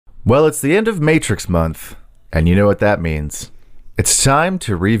Well, it's the end of Matrix month, and you know what that means. It's time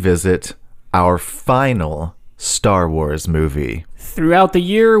to revisit our final Star Wars movie. Throughout the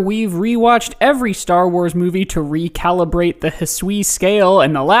year, we've rewatched every Star Wars movie to recalibrate the Hisui scale,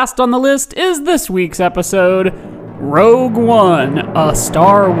 and the last on the list is this week's episode, Rogue One, a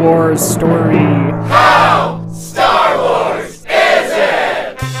Star Wars story. How Star Wars is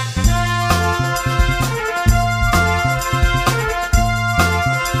it?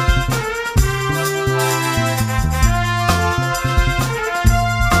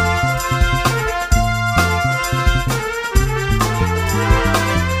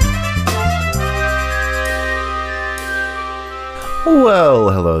 Well,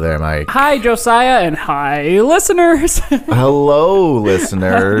 hello there, Mike. Hi, Josiah, and hi, listeners. Hello,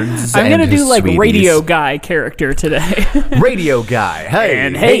 listeners. I'm going to and do like sweeties. Radio Guy character today. Radio guy. Hey.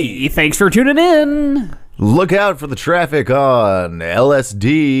 And hey, thanks for tuning in. Look out for the traffic on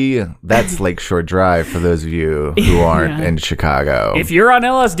LSD. That's Lakeshore Drive for those of you who aren't in Chicago. If you're on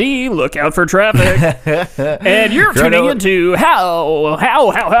LSD, look out for traffic. And you're tuning into how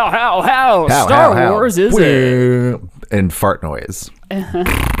Star Wars is it? And fart noise.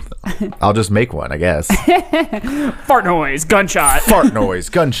 I'll just make one, I guess. Fart noise, gunshot. Fart noise,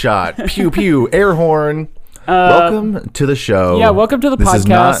 gunshot, pew pew, air horn. Welcome to the show. Yeah, welcome to the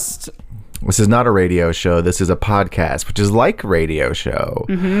podcast. This is not a radio show. This is a podcast, which is like a radio show.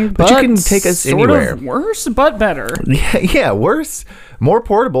 Mm-hmm, but you can take us sort anywhere. Of worse, but better. Yeah, worse. More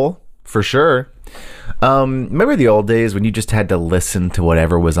portable, for sure. Remember the old days when you just had to listen to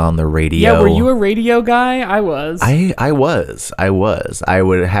whatever was on the radio? Yeah, were you a radio guy? I was. I was. I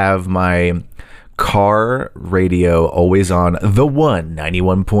would have my car radio always on the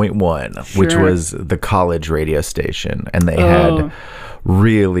 91.1, which Sure. was the college radio station, and they had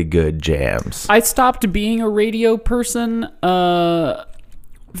really good jams. I stopped being a radio person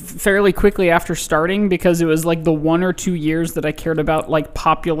fairly quickly after starting because it was like the 1 or 2 years that I cared about like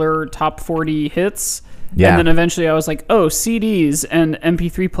popular top 40 hits. Yeah. And then eventually I was like, oh, CDs and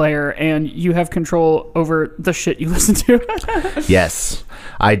MP3 player, and you have control over the shit you listen to. Yes,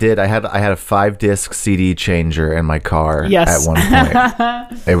 I did. I had a 5-disc CD changer in my car Yes. at one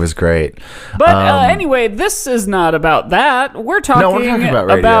point. It was great. But anyway, this is not about that. We're talking, about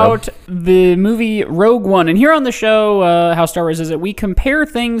radio. about the movie Rogue One. And here on the show, How Star Wars Is It, we compare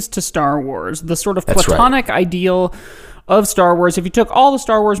things to Star Wars, the sort of That's right. platonic ideal of Star Wars. If you took all the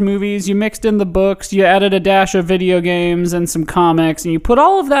Star Wars movies, you mixed in the books, you added a dash of video games and some comics, and you put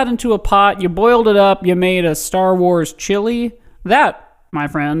all of that into a pot, you boiled it up, you made a Star Wars chili. That, my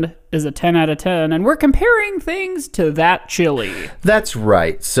friend, is a 10 out of 10, and we're comparing things to that chili. That's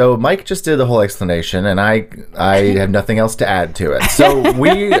right. So Mike just did the whole explanation, and I have nothing else to add to it. So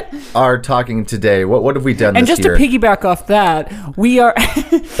we are talking today. What have we done And this just year? to piggyback off that, we are...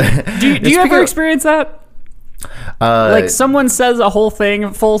 do you ever experience that? Like someone says a whole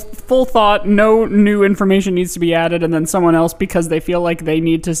thing, full thought, no new information needs to be added, and then someone else, because they feel like they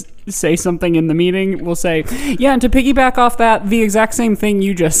need to say something in the meeting, will say, yeah, and to piggyback off that, the exact same thing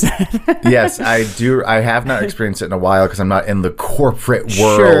you just said. Yes, I do. I have not experienced it in a while because I'm not in the corporate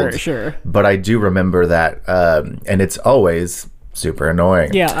world. Sure. But I do remember that, and it's always super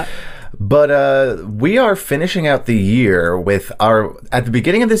annoying. Yeah. But we are finishing out the year with at the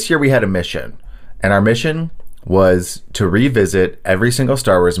beginning of this year, we had a mission, and our mission was to revisit every single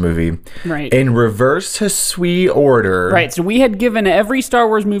Star Wars movie in reverse Hisui order. Right, so we had given every Star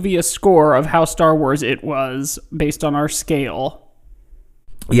Wars movie a score of how Star Wars it was based on our scale.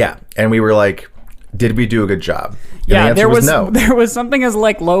 Yeah, and we were like, did we do a good job? And the Yeah, answer was no. There was something as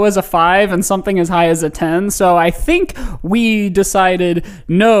like low as a 5 and something as high as a 10. So I think we decided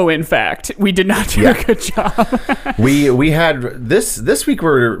no. In fact, we did not do a good job. we had this week.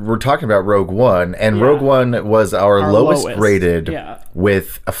 We're talking about Rogue One, and Rogue One was our lowest rated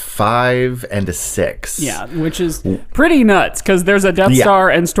with a 5 and a 6. Yeah, which is pretty nuts because there's a Death Star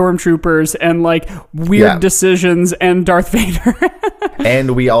and stormtroopers and like weird decisions and Darth Vader.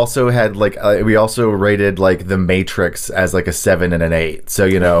 And we also had we also rated like The Matrix as like a 7 and an 8. So,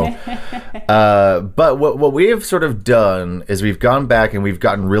 you know, but what we have sort of done is we've gone back and we've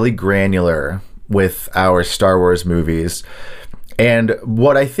gotten really granular with our Star Wars movies. And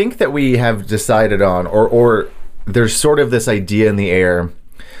what I think that we have decided on, or there's sort of this idea in the air,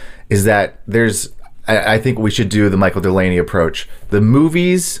 is that I think we should do the Michael Delaney approach. The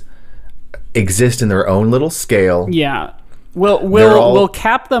movies exist in their own little scale. Yeah. We'll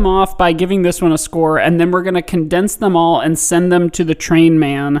cap them off by giving this one a score, and then we're going to condense them all and send them to the train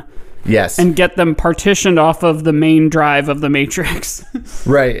man. Yes. And get them partitioned off of the main drive of the Matrix.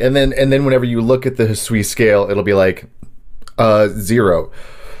 Right. And then whenever you look at the Hisui scale, it'll be like 0.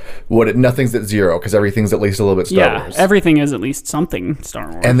 Nothing's at 0 because everything's at least a little bit Star Wars. Everything is at least something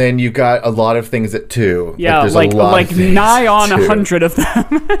Star Wars. And then you've got a lot of things at 2. Yeah, there's like a lot of things nigh on at 2. 100 of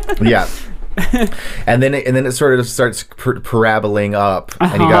them. Yeah. and then it sort of starts paraboling up,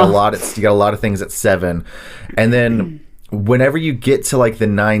 and you got a lot of things at 7, and then whenever you get to like the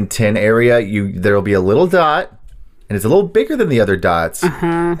 9-10 area, there'll be a little dot, and it's a little bigger than the other dots,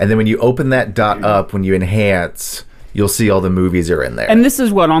 and then when you open that dot up, when you enhance, you'll see all the movies are in there. And this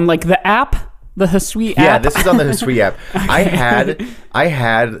is what, on like the app, the Hisui app. Yeah, this is on the Hisui app. I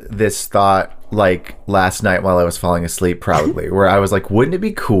had this thought like last night while I was falling asleep, probably, where I was like, wouldn't it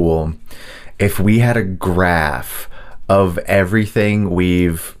be cool if we had a graph of everything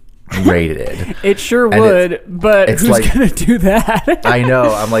we've rated? It sure would, but who's like, gonna do that? I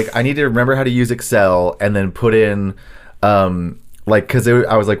know. I'm like, I need to remember how to use Excel and then put in, because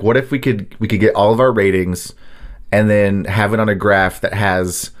I was like, what if we could get all of our ratings and then have it on a graph that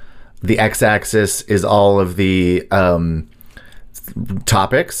has the x-axis is all of the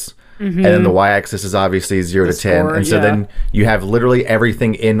topics. And then the y-axis is obviously 0 to 10. And so then you have literally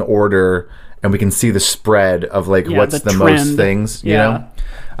everything in order, and we can see the spread of like what's the most things, you know?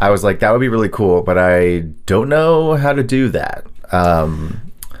 I was like, that would be really cool, but I don't know how to do that.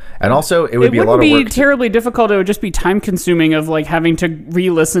 And also, it would be a lot of work. It wouldn't be terribly difficult. It would just be time consuming of like having to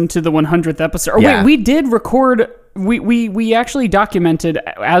re-listen to the 100th episode. Or wait, we did record. We actually documented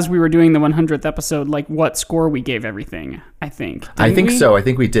as we were doing the 100th episode, like what score we gave everything. I think. I think so. I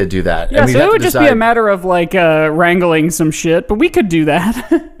think we did do that. Yeah, so it would just be a matter of like wrangling some shit, but we could do that.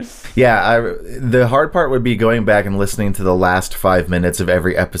 Yeah, the hard part would be going back and listening to the last 5 minutes of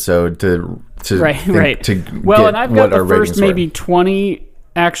every episode to right. Well, and I've got the first maybe 20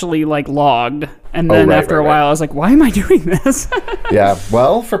 actually like logged, and then after a while I was like, why am I doing this? Yeah,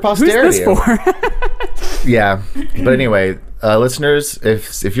 well, for posterity. Who's this for? Yeah, but anyway, listeners,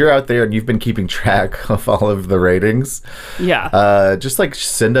 if you're out there and you've been keeping track of all of the ratings, just like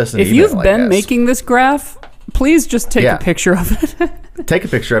send us an email. If you've been making this graph, please just take a picture of it. Take a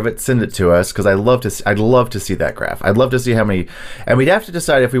picture of it, send it to us, because I'd love to see that graph. I'd love to see how many, and we'd have to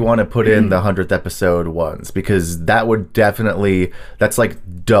decide if we want to put in the 100th episode ones, because that would that's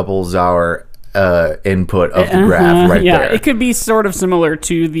like doubles our input of the graph right there. Yeah, it could be sort of similar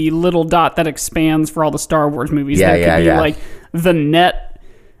to the little dot that expands for all the Star Wars movies. That could be like the net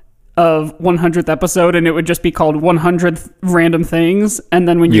of 100th episode, and it would just be called 100th random things, and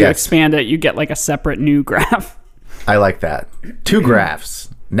then when you expand it, you get like a separate new graph. I like that. 2 graphs.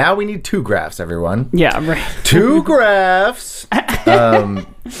 Now we need 2 graphs, everyone. Yeah, right. 2 graphs. That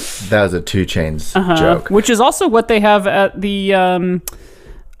was a 2 Chainz joke. Which is also what they have at the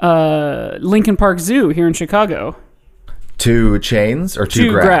Lincoln Park Zoo here in Chicago. 2 chains or 2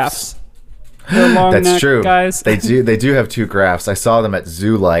 graphs? The long That's true. Guys. They do have 2 graphs. I saw them at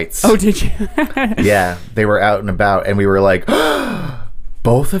Zoo Lights. Oh, did you? Yeah, they were out and about, and we were like,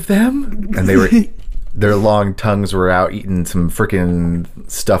 both of them? And they were... Their long tongues were out eating some freaking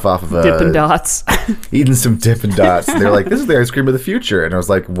stuff off of a... Dippin' Dots. Eating some Dippin' Dots. They're like, this is the ice cream of the future. And I was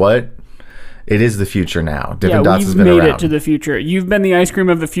like, what? It is the future now. Dippin' Dots has been around. You've made it to the future. You've been the ice cream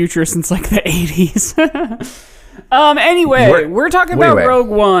of the future since like the 80s. Anyway, we're talking about Rogue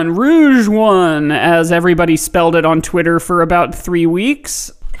One. Rouge One, as everybody spelled it on Twitter for about 3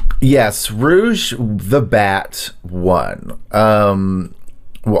 weeks. Yes, Rouge the Bat won.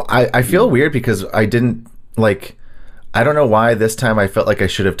 Well, I feel weird because I didn't, like, I don't know why this time I felt like I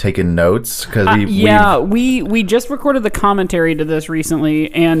should have taken notes. Cause we just recorded the commentary to this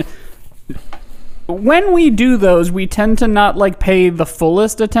recently, and when we do those, we tend to not, like, pay the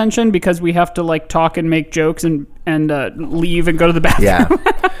fullest attention because we have to, like, talk and make jokes and leave and go to the bathroom.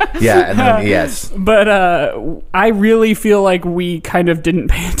 Yeah, and then, yes. But I really feel like we kind of didn't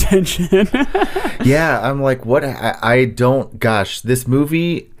pay attention. Yeah, I'm like, what? I don't, gosh, this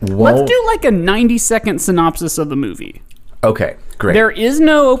movie won't... Let's do, like, a 90-second synopsis of the movie. Okay, great. There is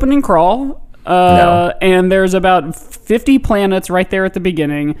no opening crawl. No. And there's about 50 planets right there at the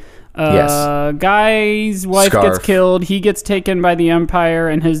beginning. Guy's wife gets killed. He gets taken by the Empire,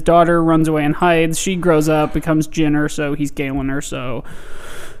 and his daughter runs away and hides. She grows up, becomes Jyn Erso. He's Galen Erso.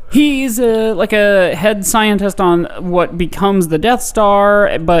 He's like a head scientist on what becomes the Death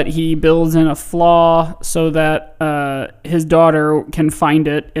Star, but he builds in a flaw so that his daughter can find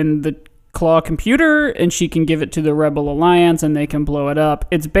it in the Claw computer, and she can give it to the Rebel Alliance, and they can blow it up.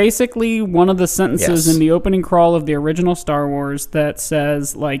 It's basically one of the sentences in the opening crawl of the original Star Wars that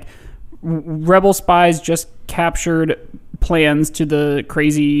says, like, Rebel spies just captured plans to the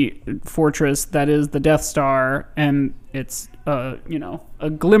crazy fortress that is the Death Star, and it's a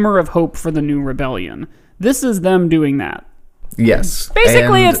glimmer of hope for the new rebellion. This is them doing that. Yes.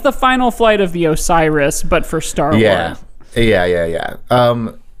 Basically, it's the final flight of the Osiris, but for Star Wars. Yeah.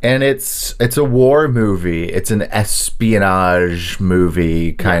 And it's a war movie. It's an espionage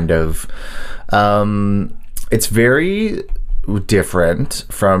movie, kind of. It's very different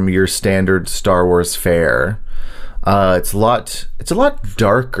from your standard Star Wars fare. It's a lot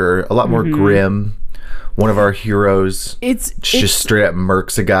darker, a lot more grim. One of our heroes it's just straight up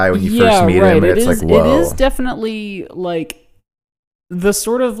murks a guy when you first meet him, and it's like, whoa. It is definitely like the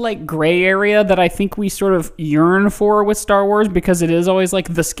sort of like gray area that I think we sort of yearn for with Star Wars, because it is always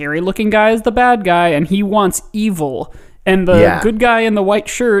like the scary looking guy is the bad guy and he wants evil, and the good guy in the white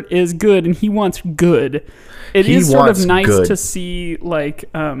shirt is good and he wants good. He is sort of nice to see like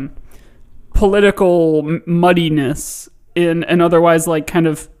political muddiness in an otherwise like kind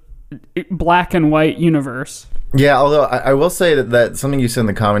of black and white universe. Yeah, although I will say that something you said in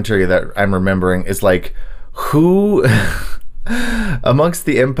the commentary that I'm remembering is like, who amongst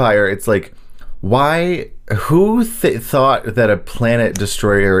the Empire, it's like, who thought that a planet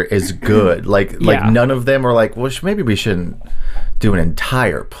destroyer is good? Like none of them are like, well, maybe we shouldn't do an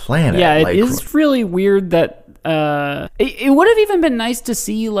entire planet. Yeah, it is really weird that it would have even been nice to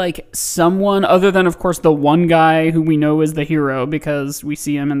see like someone other than, of course, the one guy who we know is the hero because we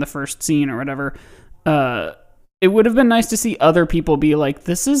see him in the first scene or whatever. It would have been nice to see other people be like,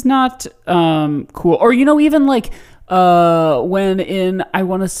 this is not cool. Or, even like when in, I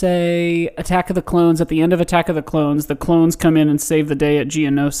want to say, Attack of the Clones, at the end of Attack of the Clones come in and save the day at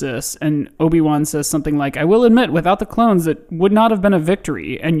Geonosis, and Obi-Wan says something like, I will admit, without the clones, it would not have been a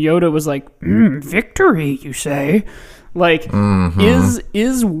victory. And Yoda was like, victory, you say? Like,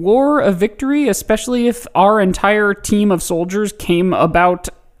 is war a victory, especially if our entire team of soldiers came about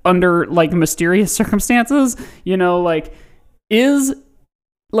under, like, mysterious circumstances?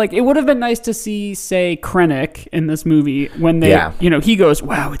 Like, it would have been nice to see, say, Krennic in this movie when they, he goes,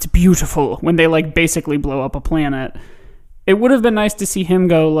 wow, it's beautiful, when they, like, basically blow up a planet. It would have been nice to see him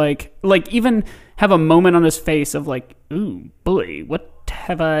go, like even have a moment on his face of, like, ooh, boy, what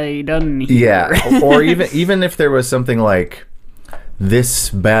have I done here? Yeah, or even if there was something like, this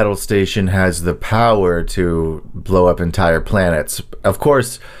battle station has the power to blow up entire planets. Of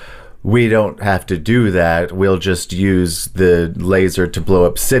course, we don't have to do that. We'll just use the laser to blow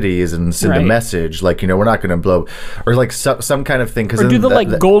up cities and send a message. Like, we're not going to blow... Or, like, some kind of thing. Or do the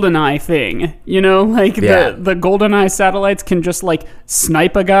GoldenEye thing. Like, the GoldenEye satellites can just, like,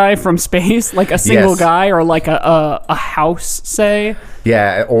 snipe a guy from space. Like, a single guy or, like, a house, say.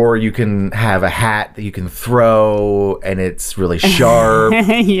 Yeah, or you can have a hat that you can throw, and it's really sharp.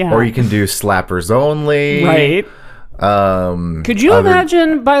 Or you can do slappers only. Right. Could you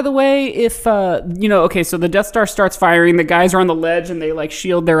imagine, by the way, if okay, so the Death Star starts firing, the guys are on the ledge and they like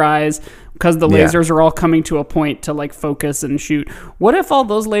shield their eyes because the lasers are all coming to a point to like focus and shoot. What if all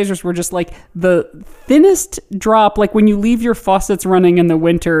those lasers were just like the thinnest drop, like when you leave your faucets running in the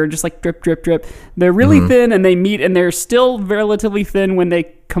winter, just like drip, drip, drip. They're really thin and they meet, and they're still relatively thin when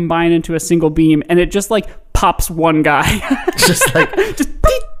they combine into a single beam, and it just like pops one guy. just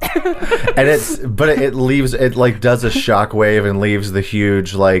and it leaves, it like does a shockwave and leaves the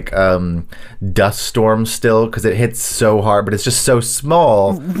huge like dust storm still, because it hits so hard, but it's just so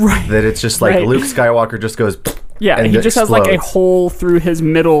small that it's just like Luke Skywalker just goes and he just explodes. Has like a hole through his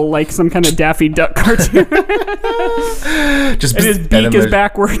middle, like some kind of Daffy Duck cartoon. And his beak is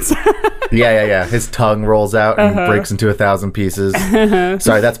backwards. yeah his tongue rolls out and breaks into 1,000 pieces.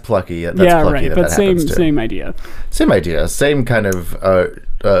 Sorry, that's Plucky. That's Plucky. But same idea, same kind of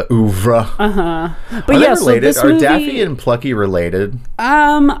oeuvre. But are they related? So are Daffy and Plucky related?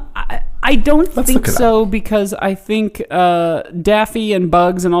 I don't think so, because I think Daffy and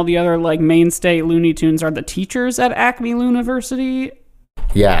Bugs and all the other like mainstay Looney Tunes are the teachers at Acme Looniversity.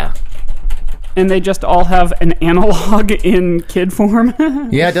 Yeah. And they just all have an analog in kid form.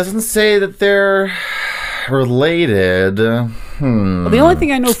 Yeah, it doesn't say that they're related. Well, the only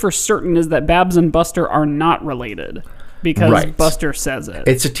thing I know for certain is that Babs and Buster are not related, because Buster says it.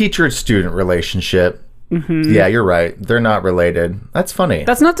 It's a teacher-student relationship. Yeah, you're right. They're not related. That's funny.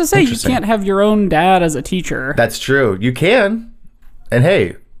 That's not to say you can't have your own dad as a teacher. That's true. You can. And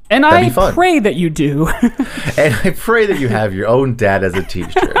hey, and I pray that you do. And I pray that you have your own dad as a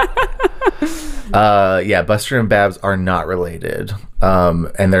teacher. Yeah, Buster and Babs are not related.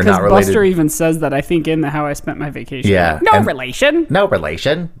 And they're not related. Buster even says that, I think, in the How I Spent My Vacation. Yeah. No relation. No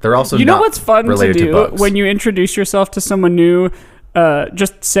relation. They're also You know what's fun to do when you introduce yourself to someone new?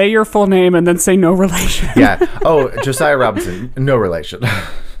 Just say your full name and then say no relation. Yeah. Oh, Josiah Robinson, no relation.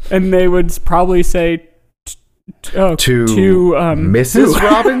 And they would probably say To Mrs.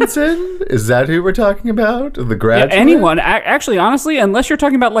 Robinson? Is that who we're talking about? The Graduate? Anyone. Actually, honestly, unless you're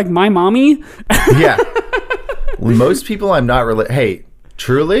talking about like my mommy. Yeah. Most people I'm not related. Hey,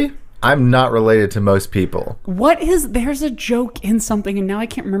 truly, I'm not related to most people. There's a joke in something, and now I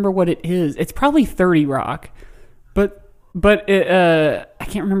can't remember what it is. It's probably 30 Rock, but I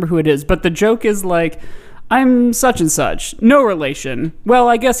can't remember who it is. But the joke is like, I'm such and such, no relation. Well,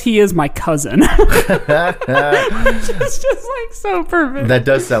 I guess he is my cousin. It's just like so perfect. That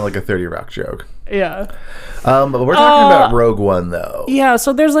does sound like a 30 Rock joke. Yeah. But we're talking about Rogue One, though. Yeah,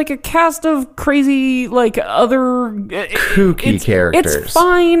 so there's like a cast of crazy, like other kooky characters. It's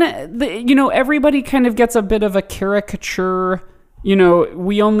fine. Everybody kind of gets a bit of a caricature.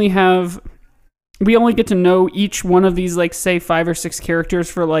 We only get to know each one of these, like, say 5 or 6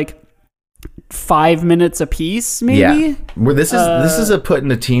 characters for like 5 minutes a piece, maybe. Yeah. Well, this is a putting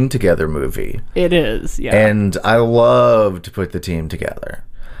a team together movie. It is, yeah. And I love to put the team together,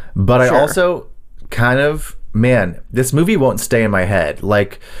 but Sure. I also this movie won't stay in my head.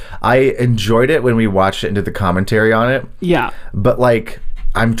 Like, I enjoyed it when we watched it and did the commentary on it. Yeah. But like,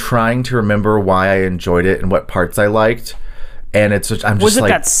 I'm trying to remember why I enjoyed it and what parts I liked. And was it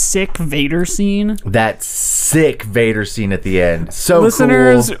that sick Vader scene? That sick Vader scene at the end. So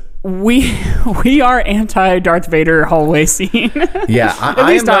listeners, cool. We are anti Darth Vader hallway scene. Yeah, at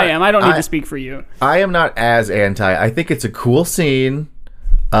least I am. I don't need to speak for you. I am not as anti. I think it's a cool scene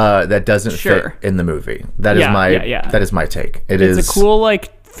that doesn't fit in the movie. That is my take. It's a cool,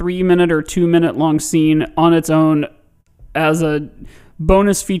 like, 3-minute or 2-minute long scene on its own as a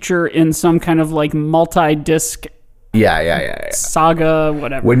bonus feature in some kind of like multi-disc saga,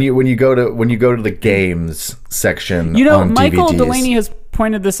 whatever. When you go to the games section, on Michael DVDs. Delaney has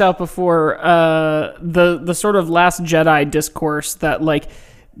pointed this out before. The sort of Last Jedi discourse that, like,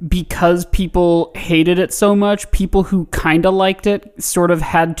 because people hated it so much, people who kind of liked it sort of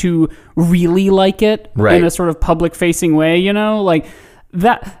had to really like it in a sort of public facing way. Like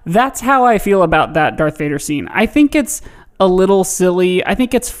that's how I feel about that Darth Vader scene. I think it's a little silly. I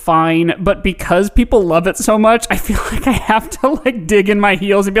think it's fine, but because people love it so much, I feel like I have to like dig in my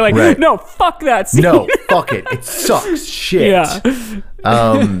heels and be like, no, fuck that scene. No, fuck it. It sucks shit. Yeah.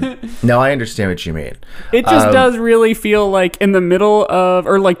 No, I understand what you mean. It just does really feel like in the middle of,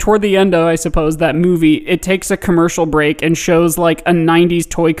 or like toward the end of, I suppose, that movie, it takes a commercial break and shows like a 90s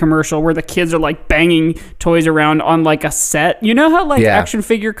toy commercial where the kids are like banging toys around on like a set. You know how like action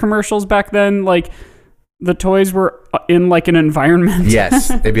figure commercials back then, like, the toys were in like an environment.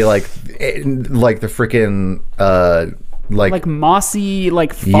 Yes, it'd be like the freaking like mossy,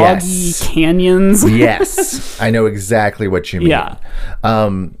 like foggy canyons. Yes, I know exactly what you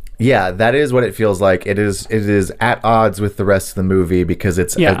mean. Yeah, that is what it feels like. It is at odds with the rest of the movie because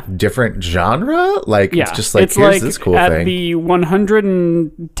it's a different genre. Like, it's just like, here's this cool thing. At the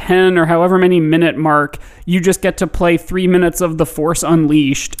 110 or however many minute mark, you just get to play 3 minutes of The Force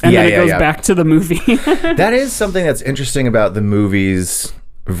Unleashed, and then it goes back to the movie. That is something that's interesting about the movies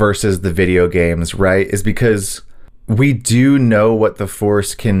versus the video games, right? Is because we do know what the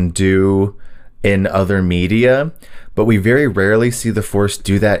Force can do in other media, but we very rarely see the Force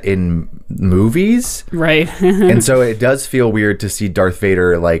do that in movies. Right. And so it does feel weird to see Darth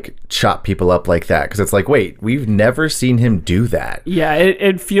Vader like chop people up like that, because it's like, wait, we've never seen him do that. Yeah,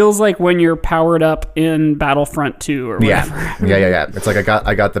 it feels like when you're powered up in Battlefront 2 or whatever. Yeah. It's like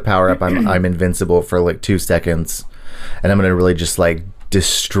I got the power up. I'm invincible for like 2 seconds, and I'm gonna really just like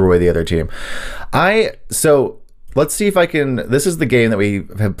destroy the other team. Let's see if I can. This is the game that we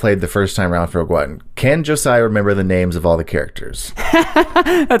have played the first time around for Rogue One. Can Josiah remember the names of all the characters?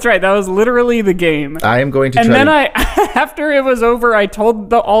 That's right. That was literally the game. I am going to try. And then after it was over, I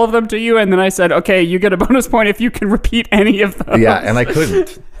told all of them to you, and then I said, okay, you get a bonus point if you can repeat any of them. Yeah, and I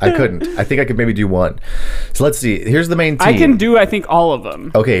couldn't. I think I could maybe do one. So let's see. Here's the main team. I can do, I think, all of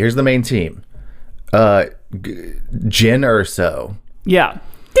them. Okay, here's the main team. Jyn Erso. Yeah.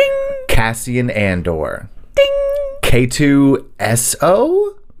 Ding! Cassian Andor. Ding!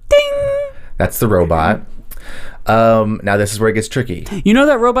 K2SO? Ding! That's the robot. Now this is where it gets tricky. You know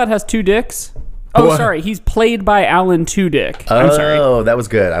that robot has 2 dicks? Oh, what? Sorry. He's played by Alan Tudyk. I'm sorry. Oh, that was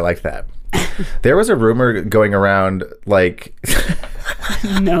good. I like that. There was a rumor going around, like...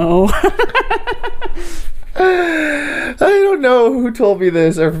 No. I don't know who told me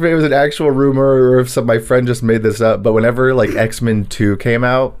this, or if it was an actual rumor, or if my friend just made this up, but whenever, like, X-Men 2 came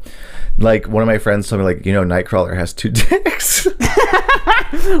out, like, one of my friends told me, like, Nightcrawler has 2 dicks.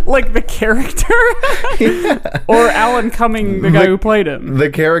 Like the character? Or Alan Cumming, the guy who played him? The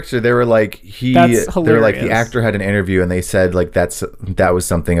character, they were like, That's they were like, the hilarious. actor had an interview and they said like that was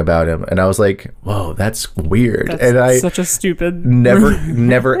something about him. And I was like, whoa, that's weird. That's and I such a stupid...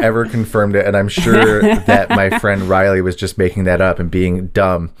 never ever confirmed it. And I'm sure that my friend Riley was just making that up and being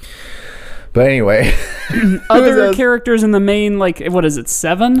dumb. But anyway, Other characters in the main, like, what is it,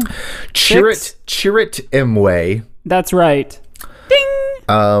 7? Chirrut Imwe. That's right. Ding!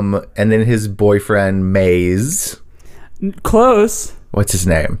 And then his boyfriend Maze. Close. What's his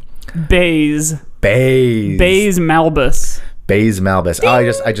name? Baze. Baze. Baze Malbus. Baze Malbus. Oh,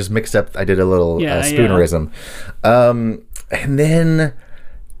 I just mixed up. I did a little spoonerism. And then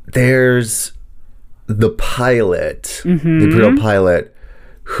there's the pilot, the Imperial pilot,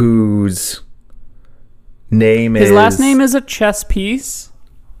 whose name is... His last name is a chess piece.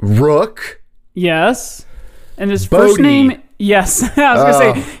 Rook. Yes. And his Bodhi. first name... Yes. I was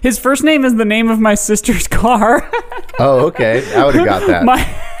going to say, his first name is the name of my sister's car. Oh, okay. I would have got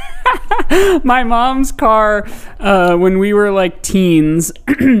that. My mom's car, when we were like teens,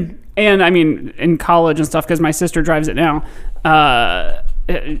 and I mean in college and stuff, because my sister drives it now,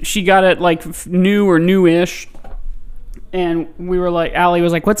 she got it like new or newish, and we were like, Allie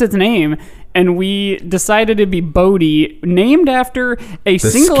was like, what's its name? And we decided it'd be Bodhi, named after a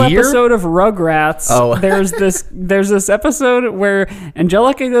single skier? episode of Rugrats. Oh. There's this episode where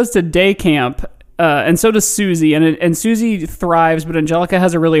Angelica goes to day camp, and so does Susie, and Susie thrives, but Angelica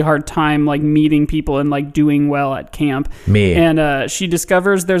has a really hard time like meeting people and like doing well at camp. Me. And she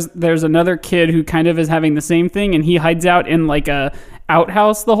discovers there's another kid who kind of is having the same thing, and he hides out in like a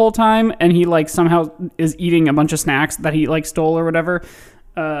outhouse the whole time, and he like somehow is eating a bunch of snacks that he like stole or whatever.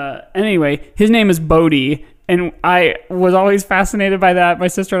 Anyway, his name is Bodhi, and I was always fascinated by that. My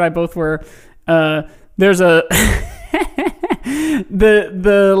sister and I both were. There's a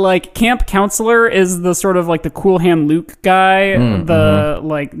the like camp counselor is the sort of like the cool hand Luke guy, the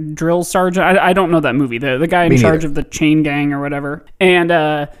like drill sergeant. I don't know that movie. The guy in charge of the chain gang or whatever.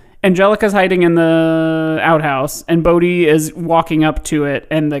 And Angelica's hiding in the outhouse, and Bodhi is walking up to it,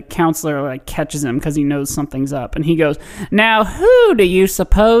 and the counselor like catches him because he knows something's up, and he goes, "Now who do you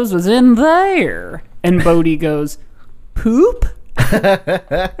suppose was in there?" And Bodhi goes, "Poop."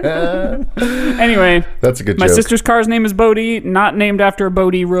 Anyway, That's a good my joke. sister's car's name is Bodhi, not named after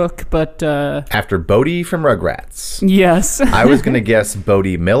Bodhi Rook, but After Bodhi from Rugrats. yes. I was going to guess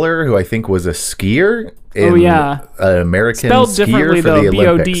Bodhi Miller, who I think was a skier. Oh, yeah. An American Spelled skier differently for though, the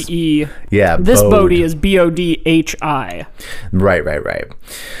Olympics. Bode. Yeah, This Bode. Bodhi is Bodhi. Right.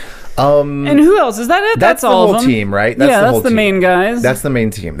 And who else? Is that it? That's the all whole of them? team, right? That's the team. main guys. That's the main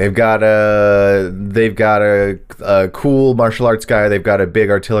team. They've got a cool martial arts guy. They've got a big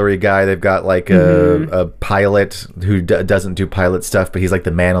artillery guy. They've got like a pilot who doesn't do pilot stuff, but he's like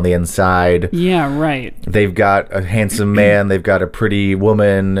the man on the inside. Yeah, right. They've got a handsome man. They've got a pretty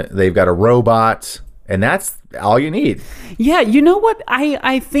woman. They've got a robot. And that's all you need. Yeah, you know what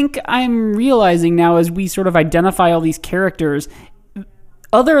I think I'm realizing now as we sort of identify all these characters,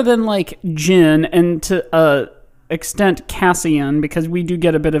 other than like Jin and to extent Cassian, because we do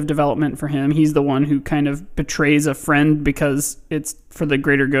get a bit of development for him. He's the one who kind of betrays a friend because it's for the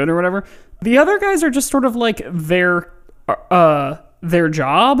greater good or whatever. The other guys are just sort of like their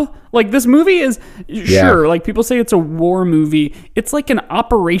job. Like this movie is sure, like people say it's a war movie. It's like an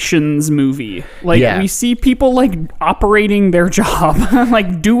operations movie. Like we see people like operating their job,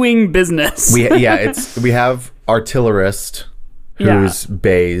 like doing business. We have artillerist, who's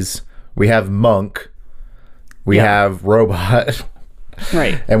Baze. We have monk. We have robot.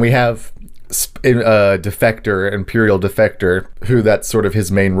 Right. And we have defector, imperial defector, who that's sort of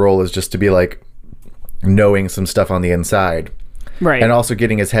his main role is just to be like knowing some stuff on the inside. Right. And also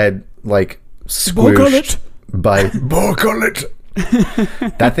getting his head like squished by Borgullet.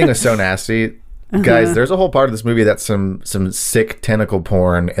 That thing is so nasty. Guys, there's a whole part of this movie that's some sick tentacle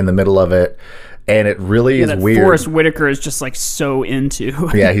porn in the middle of it. And it really is that weird. Forrest Whitaker is just like so into.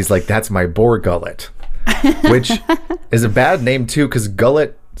 Yeah, he's like, that's my boar gullet. Which is a bad name too, because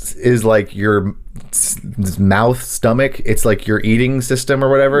gullet is like your mouth, stomach. It's like your eating system or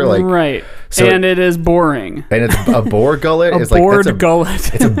whatever. Like right. So and it is boring. And it's a boar gullet. A bored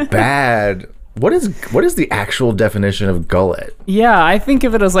gullet. It's a bad. What is the actual definition of gullet? Yeah, I think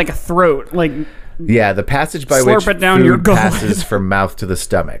of it as like a throat. Like yeah, the passage by slurp which it down food your gullet. passes from mouth to the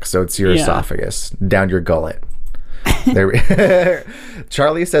stomach. So it's your esophagus down your gullet.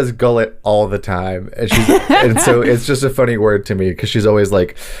 Charlie says gullet all the time, and so it's just a funny word to me because she's always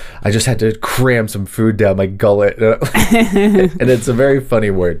like, I just had to cram some food down my gullet, and it's a very funny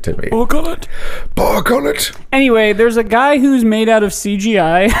word to me. Oh, gullet. Oh, gullet. Anyway, there's a guy who's made out of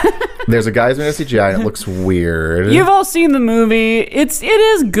CGI. There's a guy who's made out of CGI, and it looks weird. You've all seen the movie. It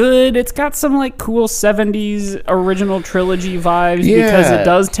is good. It's got some like cool 70s original trilogy vibes because it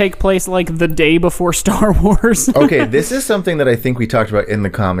does take place like the day before Star Wars. Okay, this is something that I think we talked about in the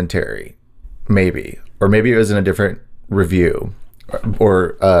commentary, maybe, or maybe it was in a different review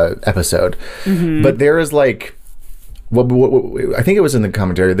or episode. Mm-hmm. But there is like, I think it was in the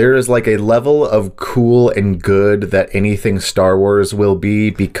commentary. There is like a level of cool and good that anything Star Wars will be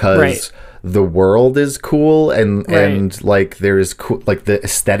because the world is cool and like there is cool, like the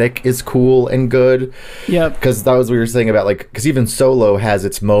aesthetic is cool and good. Yeah, because that was what we were saying about like, because even Solo has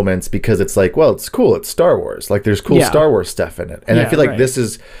its moments because it's like, well, it's cool, it's Star Wars, like there's cool Star Wars stuff in it, and I feel like this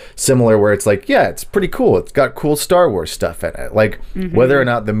is similar where it's like, yeah, it's pretty cool, it's got cool Star Wars stuff in it. Like whether or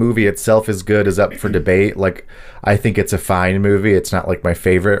not the movie itself is good is up for debate. Like I think it's a fine movie. It's not like my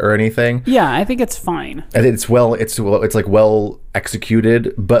favorite or anything. Yeah, I think it's fine. And it's like well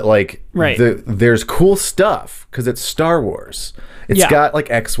executed, but like there's cool stuff because it's Star Wars. It's got like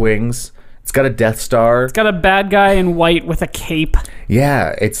X-wings. It's got a Death Star. It's got a bad guy in white with a cape.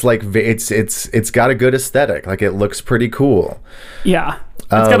 Yeah, it's like it's got a good aesthetic. Like it looks pretty cool. Yeah, it's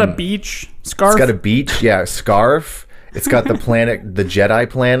got a beach scarf. It's got a beach. Yeah, scarf. It's got the planet, the Jedi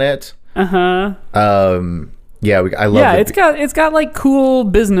planet. Yeah, I love it. Yeah, it's got like cool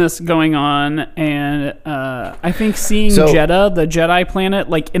business going on, and I think seeing Jeddah, the Jedi planet,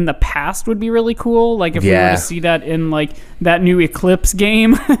 like in the past would be really cool. Like if we were to see that in like that new Eclipse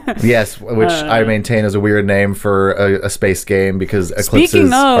game. Yes, which I maintain is a weird name for a space game because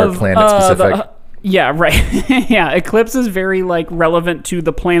eclipses are planet specific. Yeah, right. Yeah, Eclipse is very like relevant to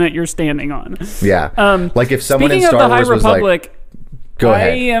the planet you're standing on. Yeah, like if someone in Star Wars was like. Go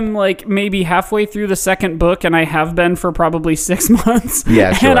ahead. I am like maybe halfway through the second book, and I have been for probably 6 months.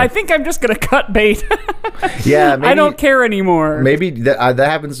 Yeah, sure. And I think I'm just gonna cut bait. Yeah, maybe, I don't care anymore. Maybe that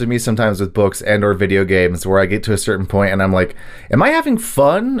happens to me sometimes with books and or video games, where I get to a certain point and I'm like, "Am I having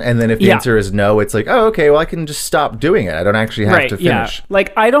fun?" And then if the answer is no, it's like, "Oh, okay. Well, I can just stop doing it. I don't actually have to finish." Yeah.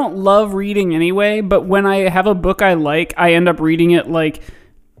 Like I don't love reading anyway, but when I have a book I like, I end up reading it like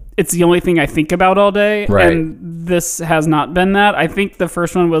it's the only thing I think about all day. Right. And this has not been that. I think the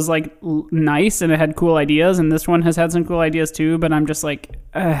first one was like nice and it had cool ideas, and this one has had some cool ideas too, but I'm just like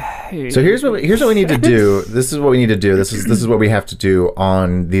So here's what we need to do. This is what we need to do. This is what we have to do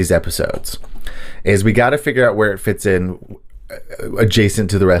on these episodes. Is we got to figure out where it fits in adjacent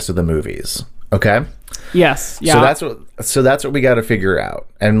to the rest of the movies. Okay? Yes. Yeah. So that's what we got to figure out.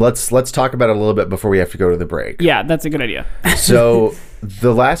 And let's talk about it a little bit before we have to go to the break. Yeah, that's a good idea. So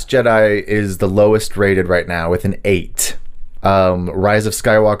The Last Jedi is the lowest rated right now with an 8. Rise of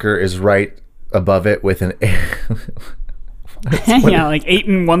Skywalker is right above it with an 8. Yeah, like 8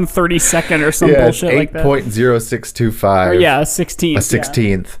 and 1/32 or some bullshit like that. 8.0625. Yeah, a 16th. A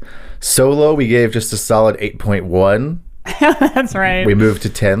 16th. Yeah. Solo we gave just a solid 8.1. That's right. We moved to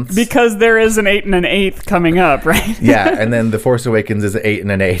 10th. Because there is an 8 and an 8th coming up, right? Yeah, and then The Force Awakens is 8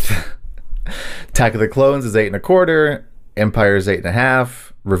 and an 8th. Attack of the Clones is 8 1/4. Empire is 8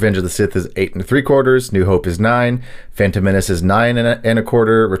 1/2. Revenge of the Sith is 8 3/4. New Hope is 9. Phantom Menace is 9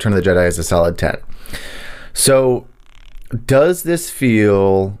 1/4. Return of the Jedi is a solid 10. So, does this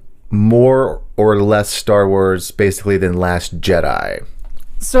feel more or less Star Wars basically than Last Jedi?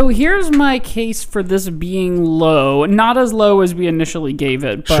 So here's my case for this being low. Not as low as we initially gave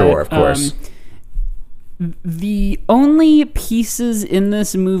it. But, sure, of course. The only pieces in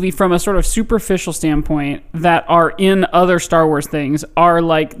this movie from a sort of superficial standpoint that are in other Star Wars things are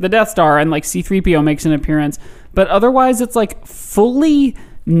like the Death Star, and like C-3PO makes an appearance. But otherwise it's like fully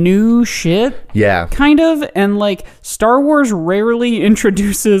new shit. Yeah. Kind of. And like Star Wars rarely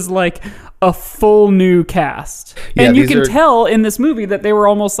introduces like a full new cast. Yeah, and you can tell in this movie that they were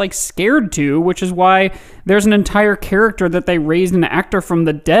almost like scared to, which is why there's an entire character that they raised an actor from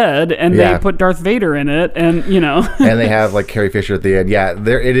the dead, and they put Darth Vader in it, and you know. And they have like Carrie Fisher at the end. Yeah,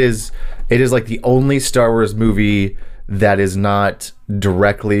 it is like the only Star Wars movie that is not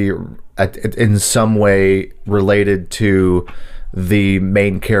directly in some way related to the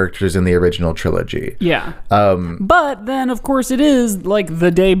main characters in the original trilogy. Yeah. But then of course it is like the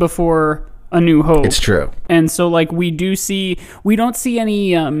day before A New Hope. It's true. And so like we don't see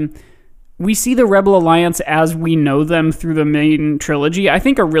any we see the Rebel Alliance as we know them through the main trilogy. I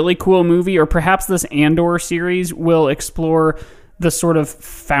think a really cool movie, or perhaps this Andor series, will explore the sort of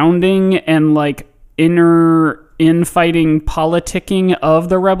founding and like inner infighting politicking of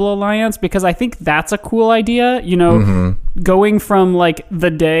the Rebel Alliance, because I think that's a cool idea. You know, going from like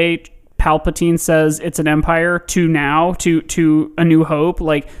the day Palpatine says it's an empire to now to A New Hope,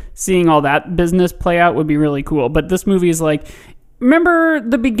 like seeing all that business play out would be really cool. But this movie is like, remember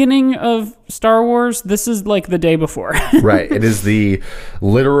the beginning of Star Wars? This is like the day before. Right. It is the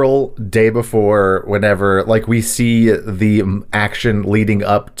literal day before, whenever like we see the action leading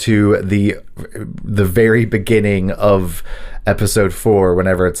up to the very beginning of episode 4,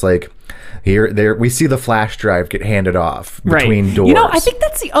 whenever it's like, there we see the flash drive get handed off between doors. You know, I think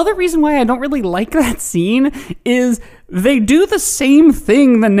that's the other reason why I don't really like that scene is they do the same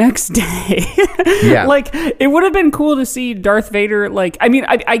thing the next day. Yeah. Like, it would have been cool to see Darth Vader, like, I mean,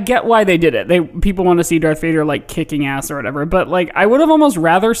 I get why they did it. People want to see Darth Vader, like, kicking ass or whatever, but, like, I would have almost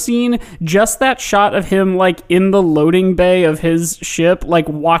rather seen just that shot of him, like, in the loading bay of his ship, like,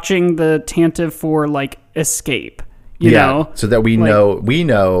 watching the Tantive 4, like, escape. You know, so that we know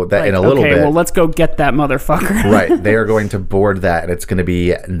that in a little bit. Well, let's go get that motherfucker. Right, they are going to board that, and it's going to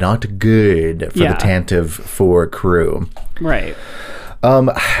be not good for the Tantive 4 crew. Right.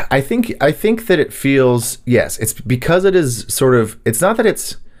 I think that it feels, yes, it's because it is sort of. It's not that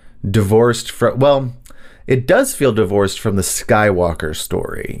it's divorced from. Well, it does feel divorced from the Skywalker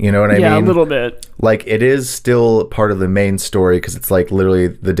story. You know what I mean? Yeah, a little bit. Like, it is still part of the main story because it's like literally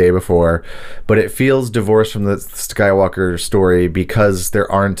the day before, but it feels divorced from the Skywalker story because there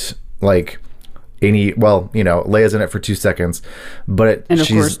aren't like any. Well, you know, Leia's in it for 2 seconds, but and of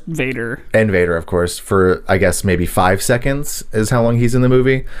course Vader, of course, for I guess maybe 5 seconds is how long he's in the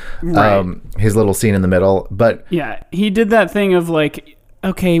movie. Right. His little scene in the middle, but yeah, he did that thing of like,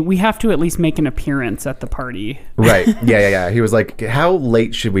 okay, we have to at least make an appearance at the party. Right. Yeah. He was like, how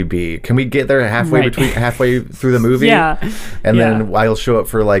late should we be? Can we get there halfway through the movie? Yeah. And then I'll show up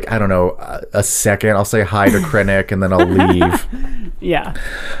for like, I don't know, a second. I'll say hi to Krennic and then I'll leave. Yeah.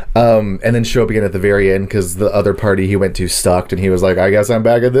 And then show up again at the very end because the other party he went to sucked and he was like, I guess I'm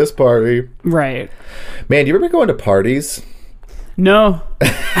back at this party. Right. Man, do you remember going to parties? No.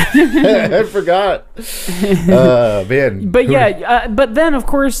 I forgot. Man. But yeah, but then of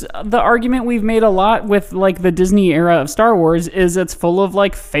course the argument we've made a lot with like the Disney era of Star Wars is it's full of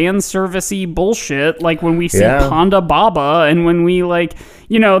like fan servicey bullshit. Like when we see Ponda Baba and when we like,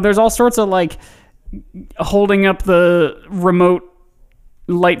 you know, there's all sorts of like holding up the remote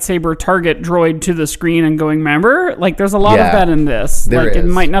lightsaber target droid to the screen and going, remember? Like there's a lot of that in this. It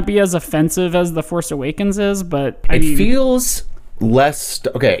might not be as offensive as The Force Awakens is, but I mean, feels less.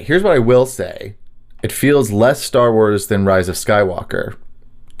 Okay, here's what I will say. It feels less Star Wars than Rise of Skywalker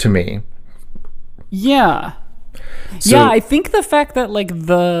to me. Yeah. So, yeah, I think the fact that like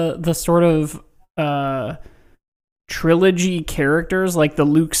the sort of trilogy characters, like the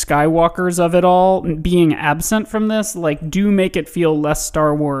Luke Skywalkers of it all, being absent from this, like do make it feel less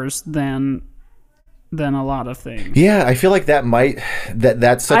Star Wars than a lot of things. Yeah, I feel like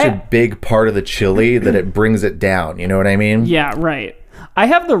that's such a big part of the chili that it brings it down. You know what I mean? Yeah, right. I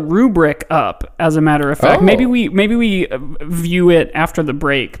have the rubric up, as a matter of fact. Oh. Maybe we view it after the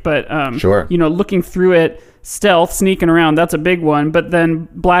break, but sure. You know, looking through it, stealth, sneaking around, that's a big one. But then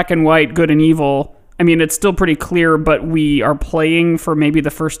black and white, good and evil. I mean, it's still pretty clear, but we are playing for maybe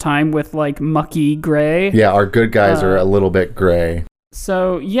the first time with like mucky gray. Yeah, our good guys are a little bit gray.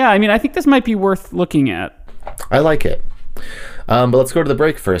 So, yeah, I mean, I think this might be worth looking at. I like it. But let's go to the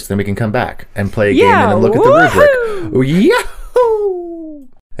break first, then we can come back and play a game and then look at the rubric. Yahoo!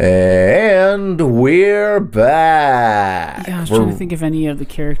 And we're back. Yeah, I was trying to think if any of the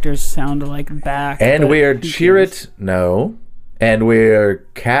characters sound like back. And we're Chirrut, no. And we're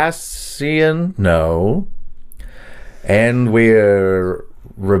Cassian, no. And we're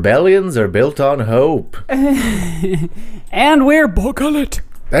Rebellions are built on hope. And we're Bor Gullet.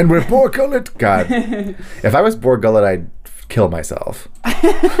 And we're Bor Gullet. God. If I was Bor Gullet, I'd kill myself.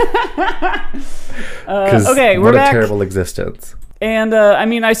 Okay, what we're a back. terrible existence. And, I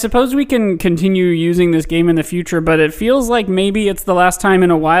mean, I suppose we can continue using this game in the future, but it feels like maybe it's the last time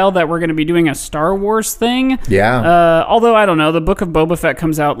in a while that we're going to be doing a Star Wars thing. Yeah. Although, I don't know, the Book of Boba Fett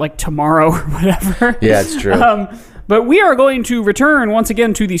comes out, like, tomorrow or whatever. Yeah, it's true. But we are going to return once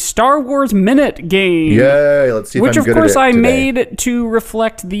again to the Star Wars Minute game. Yay, let's see if which, I'm of good course, at it I today. made to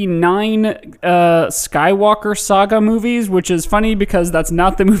reflect the 9 Skywalker saga movies, which is funny because that's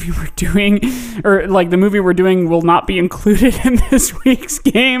not the movie we're doing, or like the movie we're doing will not be included in this week's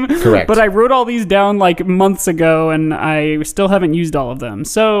game. Correct. But I wrote all these down like months ago, and I still haven't used all of them.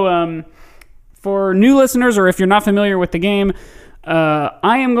 So for new listeners, or if you're not familiar with the game,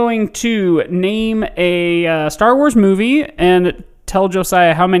 I am going to name a Star Wars movie and tell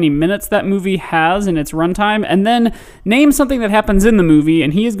Josiah how many minutes that movie has in its runtime, and then name something that happens in the movie,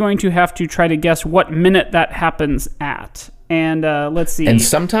 and he is going to have to try to guess what minute that happens at. And let's see. And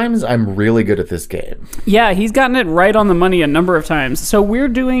sometimes I'm really good at this game. Yeah, he's gotten it right on the money a number of times. So we're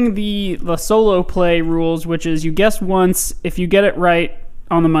doing the solo play rules, which is you guess once. If you get it right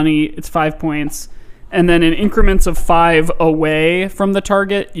on the money, it's 5 points. And then in increments of 5 away from the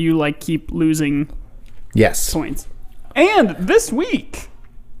target, you like keep losing points. And this week,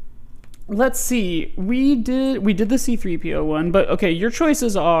 let's see. We did the C-3PO one, but okay, your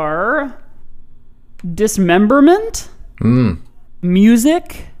choices are dismemberment,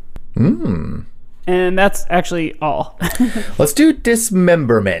 music, and that's actually all. Let's do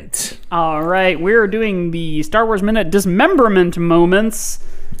dismemberment. All right, we're doing the Star Wars Minute dismemberment moments.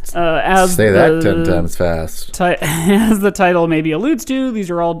 As say that 10 times fast. As the title maybe alludes to, these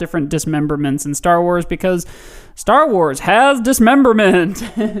are all different dismemberments in Star Wars because Star Wars has dismemberment.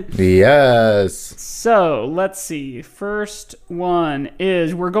 Yes. So let's see. First one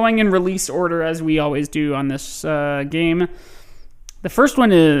is, we're going in release order as we always do on this game. The first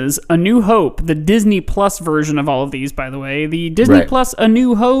one is A New Hope, the Disney Plus version of all of these, by the way. The Disney Plus A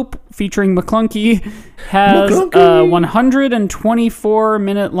New Hope, featuring McClunky, has a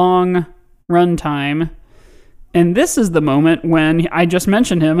 124-minute long runtime. And this is the moment when, I just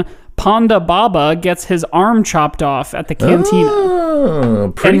mentioned him, Ponda Baba gets his arm chopped off at the cantina.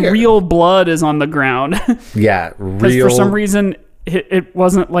 Oh, and real blood is on the ground. Yeah, real. Because for some reason, it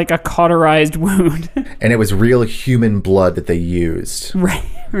wasn't like a cauterized wound. And it was real human blood that they used. Right.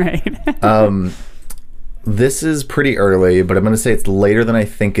 This is pretty early, but I'm going to say it's later than I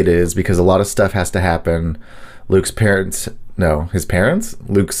think it is because a lot of stuff has to happen. Luke's parents,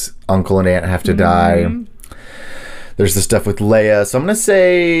 Luke's uncle and aunt have to die. There's the stuff with Leia. So I'm going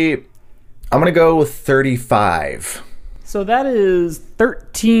to go with 35. So that is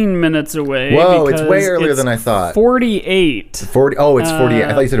 13 minutes away. Whoa, it's way earlier than I thought. 48. 40. Oh, it's 48.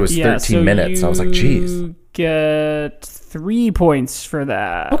 I thought you said it was 13 minutes. I was like, geez. You get 3 points for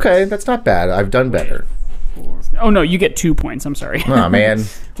that. Okay, that's not bad. I've done better. Oh, no, you get 2 points. I'm sorry. Oh, man.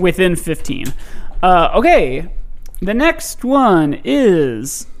 Within 15. Okay, the next one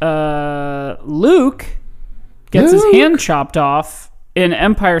is Luke gets his hand chopped off in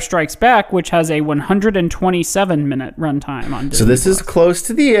Empire Strikes Back, which has a 127-minute runtime on Disney So this Plus. is close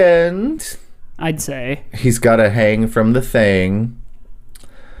to the end. I'd say. He's got to hang from the thing.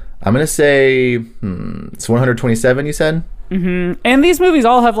 I'm going to say, it's 127, you said? Mm-hmm. And these movies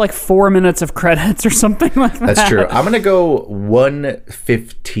all have like 4 minutes of credits or something like that. That's true. I'm going to go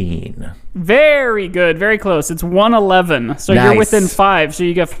 115. Very good. Very close. It's 111. So you're within 5. So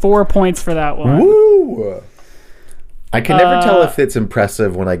you get 4 points for that one. Woo! I can never tell if it's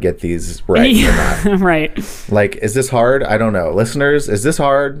impressive when I get these right or not. Right. Like, is this hard? I don't know. Listeners, is this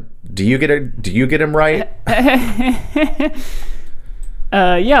hard? Do you get him right?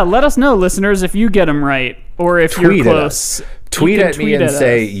 Yeah, let us know, listeners, if you get them right or if you're close. Tweet at me and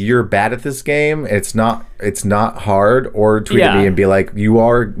say you're bad at this game. It's not hard, or tweet at me and be like, you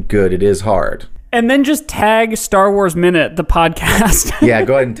are good. It is hard. And then just tag Star Wars Minute, the podcast. Yeah,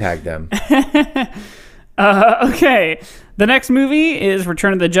 go ahead and tag them. Okay, the next movie is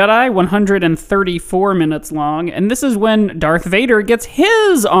Return of the Jedi, 134 minutes long, and this is when Darth Vader gets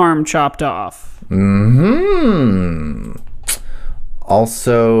his arm chopped off.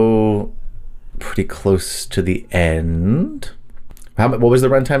 Also, pretty close to the end. What was the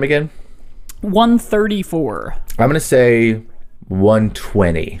runtime again? 134. I'm going to say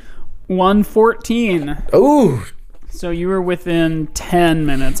 120. 114. Ooh. So you were within 10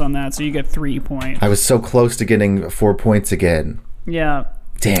 minutes on that, so you get 3 points. I was so close to getting 4 points again. Yeah.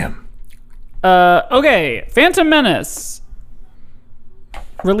 Damn. Okay, Phantom Menace.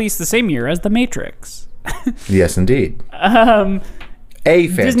 Released the same year as The Matrix. Yes, indeed. A Phantom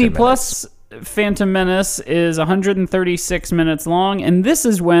Disney Menace. Plus Phantom Menace is 136 minutes long, and this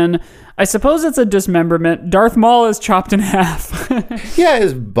is when, I suppose it's a dismemberment, Darth Maul is chopped in half. Yeah,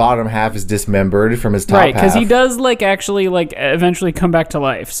 his bottom half is dismembered from his top half. Right, because he does actually eventually come back to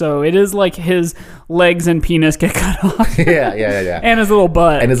life. So it is like his legs and penis get cut off. Yeah. And his little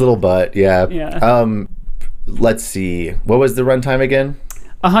butt. Yeah. Let's see. What was the runtime again?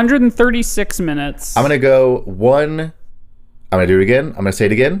 136 minutes. I'm going to go I'm going to do it again. I'm going to say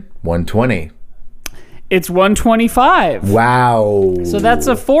it again. 120. It's 125. Wow. So that's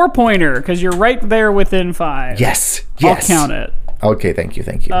a 4-pointer because you're right there within 5. Yes. I'll count it. Okay, thank you.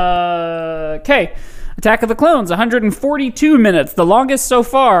 Okay. Attack of the Clones, 142 minutes, the longest so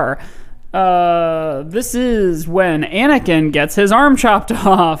far. This is when Anakin gets his arm chopped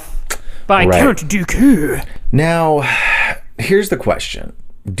off by Count Dooku. Now, here's the question.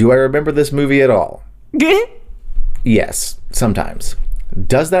 Do I remember this movie at all? Yes, sometimes.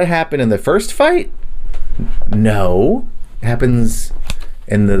 Does that happen in the first fight? No. It happens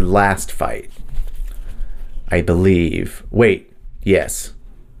in the last fight, I believe. Wait, yes.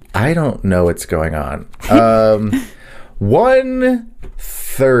 I don't know what's going on.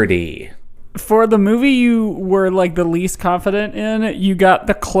 1:30. For the movie you were like the least confident in, you got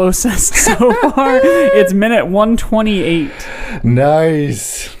the closest so far. It's minute 1:28.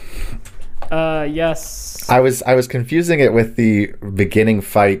 Nice. Yes. I was confusing it with the beginning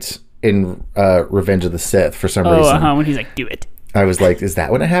fight in Revenge of the Sith for some reason. When he's like, do it. I was like, is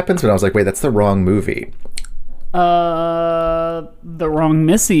that when it happens? But I was like, wait, that's the wrong movie. The Wrong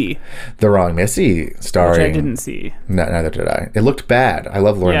Missy. The Wrong Missy, starring... Which I didn't see. No, neither did I. It looked bad. I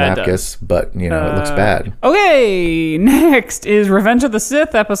love Lauren Lapkus, but, you know, it looks bad. Okay, next is Revenge of the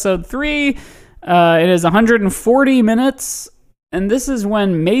Sith, Episode 3. It is 140 minutes, and this is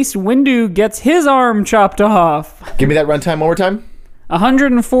when Mace Windu gets his arm chopped off. Give me that runtime one more time.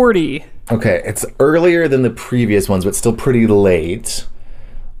 140. Okay, it's earlier than the previous ones, but still pretty late.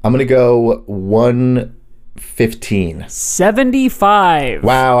 I'm going to go 1:15. 75.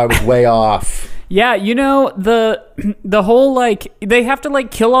 Wow, I was way off. Yeah, you know, the whole, like, they have to,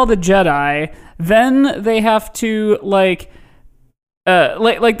 like, kill all the Jedi, then they have to, like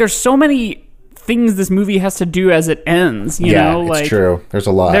there's so many things this movie has to do as it ends, you know? Yeah, like, it's true. There's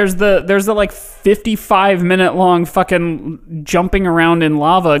a lot. There's the like 55-minute long fucking jumping around in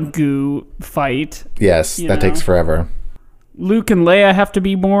lava goo fight. Yes, that takes forever. Luke and Leia have to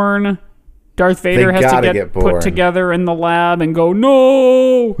be born. Darth Vader has to get put together in the lab and go,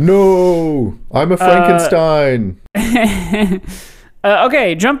 no! No! I'm a Frankenstein!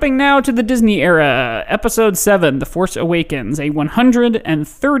 Okay, jumping now to the Disney era. Episode 7, The Force Awakens, a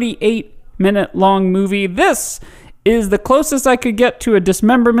 138-minute long movie. This is the closest I could get to a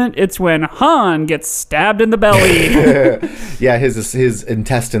dismemberment. It's when Han gets stabbed in the belly. Yeah, his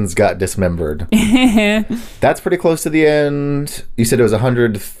intestines got dismembered. That's pretty close to the end. You said it was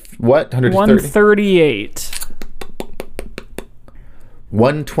 100... What? 138.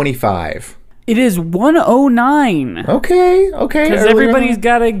 125. It is 109. Okay. Because everybody's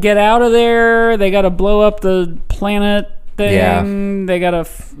got to get out of there. They got to blow up the planet thing. Yeah. They got to...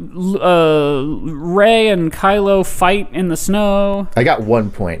 Rey and Kylo fight in the snow. I got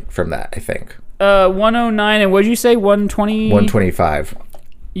 1 point from that, I think. 109. And what did you say? 120? 125.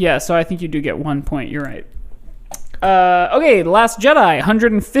 Yeah, so I think you do get 1 point. You're right. Okay, The Last Jedi,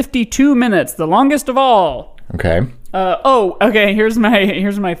 152 minutes, the longest of all. Okay. Okay, here's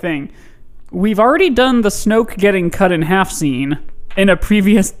my thing. We've already done the Snoke getting cut in half scene in a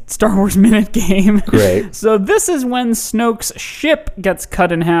previous Star Wars Minute game. Great. So this is when Snoke's ship gets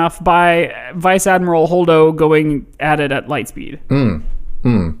cut in half by Vice Admiral Holdo going at it at light speed.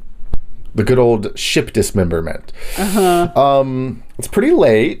 The good old ship dismemberment. Uh-huh. It's pretty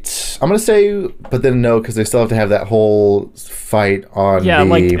late. I'm going to say, but then no, because they still have to have that whole fight on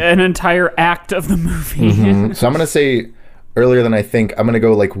like an entire act of the movie. Mm-hmm. So I'm going to say earlier than I think. I'm going to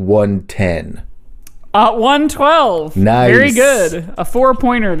go like 110. 112. Nice. Very good. A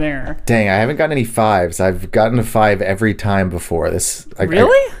 4-pointer there. Dang, I haven't gotten any 5s. I've gotten a 5 every time before this.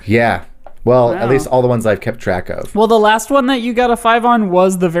 Really? Yeah. Well, Wow. At least all the ones I've kept track of. Well, the last one that you got a 5 on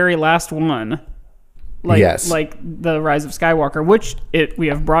was the very last one. Yes. Like The Rise of Skywalker, which we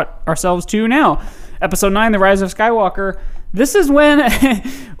have brought ourselves to now. Episode 9, The Rise of Skywalker. This is when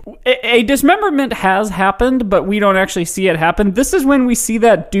a dismemberment has happened, but we don't actually see it happen. This is when we see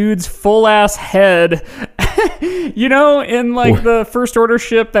that dude's full-ass head. You know, in like the First Order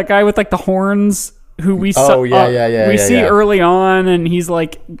ship, that guy with like the horns who we saw. We see early on, and he's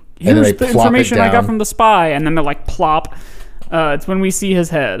like, here's the information I got from the spy, and then they're like, plop. It's when we see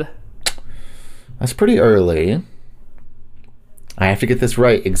his head. That's pretty early. I have to get this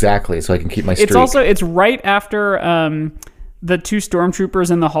right exactly so I can keep my streak. It's right after the 2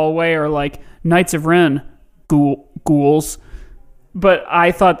 stormtroopers in the hallway are like, Knights of Ren, ghouls. But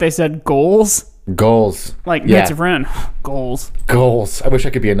I thought they said goals. Goals. Like Knights of Ren, goals. Goals. I wish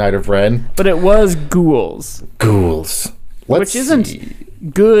I could be a Knight of Ren. But it was ghouls. Ghouls. Which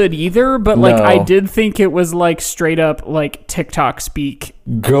isn't good either, but like I did think it was like straight up like TikTok speak.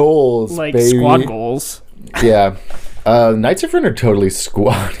 Goals, like baby. Squad goals. Yeah. Knights of Ren are totally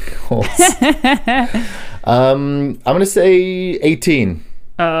squad goals. I'm gonna say 18.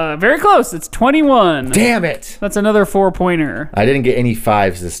 Very close. It's 21. Damn it! That's another 4-pointer. I didn't get any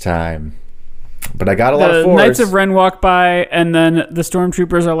 5s this time, but I got a lot of 4s. Knights of Ren walk by, and then the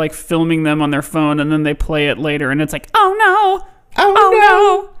stormtroopers are like filming them on their phone, and then they play it later, and it's like, oh no,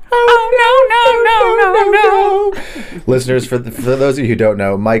 oh no. Listeners, for those of you who don't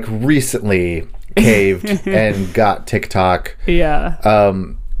know, Mike recently caved and got TikTok. Yeah.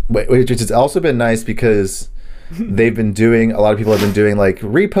 Which has also been nice because a lot of people have been doing like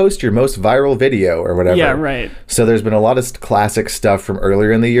repost your most viral video or whatever. Yeah, right. So there's been a lot of classic stuff from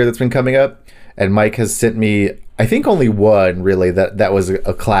earlier in the year that's been coming up. And Mike has sent me, I think only one really that was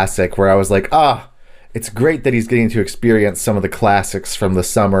a classic where I was like, it's great that he's getting to experience some of the classics from the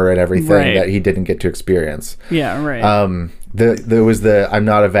summer and everything that he didn't get to experience. Yeah, right. There was the I'm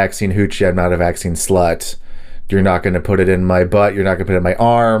not a vaccine hoochie, I'm not a vaccine slut. You're not going to put it in my butt. You're not going to put it in my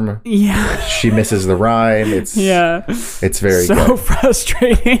arm. Yeah. She misses the rhyme. It's very so good.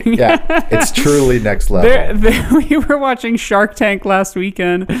 Frustrating. Yeah. It's truly next level. We were watching Shark Tank last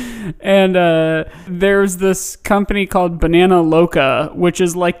weekend, and there's this company called Banana Loca, which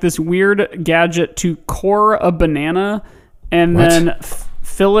is like this weird gadget to core a banana and then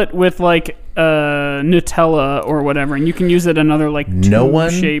fill it with like Nutella or whatever, and you can use it in other like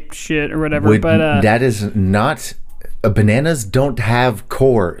tube-shaped shit or whatever. But that is not. Bananas don't have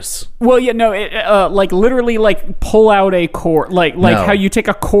cores. Well, yeah, no, like literally, like pull out a core, like how you take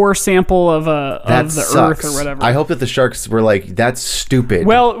a core sample of the earth or whatever. I hope that the sharks were like, that's stupid.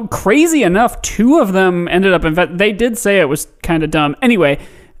 Well, crazy enough, 2 of them ended up. In fact, they did say it was kind of dumb. Anyway,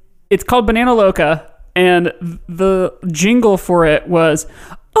 it's called Banana Loca, and the jingle for it was,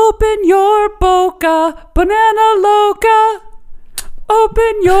 "Open your boca, banana loca.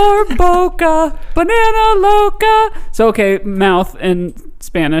 Open your boca, banana loca." So, okay, mouth in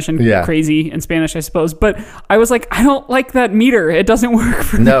Spanish and crazy in Spanish, I suppose. But I was like, I don't like that meter. It doesn't work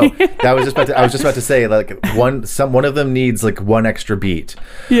for me. No, I was just about to say, like, one of them needs like one extra beat.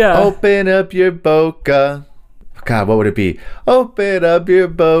 Yeah. Open up your boca. God, what would it be? Open up your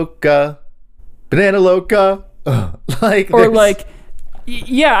boca, banana loca.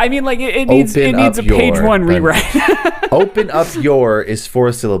 Yeah, I mean, like it needs a page 1 rewrite. Open up your is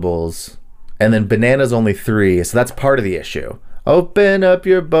 4 syllables, and then banana's only 3, so that's part of the issue. Open up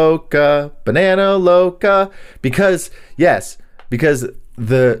your boca, banana loca, because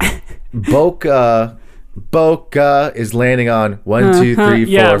the boca is landing on 1, 2, 3,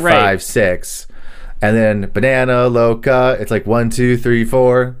 4, 5, 6, and then banana loca, it's like 1, 2, 3,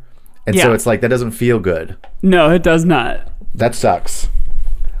 4, and so it's like that doesn't feel good. No, it does not. That sucks.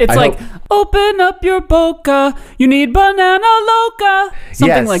 It's open up your boca. You need banana loca.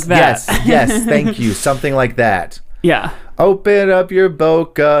 Something like that. Yes. Thank you. Something like that. Yeah. Open up your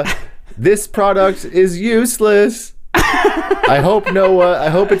boca. This product is useless. I hope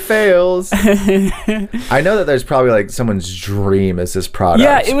it fails. I know that there's probably like someone's dream is this product.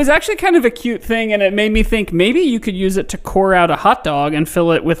 Yeah, it was actually kind of a cute thing, and it made me think maybe you could use it to core out a hot dog and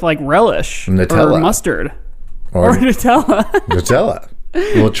fill it with like relish Nutella. Or mustard or Nutella. Nutella. A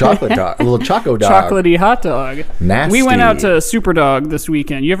little chocolate dog. A little choco dog. Chocolatey hot dog. Nasty. We went out to Superdog this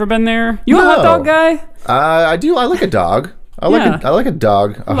weekend. You ever been there? You a hot dog guy? I do. I like a dog. I like a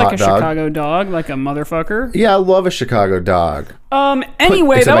dog. A hot dog. Chicago dog, like a motherfucker. Yeah, I love a Chicago dog.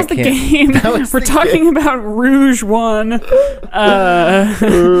 Anyway, that was the game. We're talking about Rouge 1.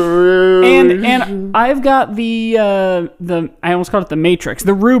 And I've got the I almost called it the Matrix,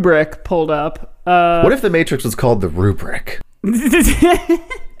 the rubric pulled up. What if the Matrix was called the rubric?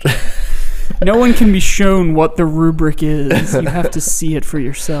 No one can be shown what the rubric is. You have to see it for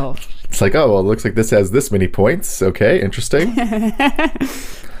yourself. It's like, oh, well, it looks like this has this many points. Okay, interesting.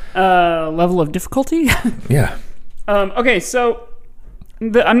 Level of difficulty? Yeah. Okay, so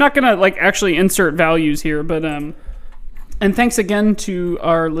I'm not gonna like actually insert values here, but and thanks again to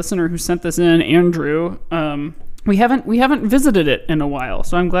our listener who sent this in, Andrew. We haven't visited it in a while,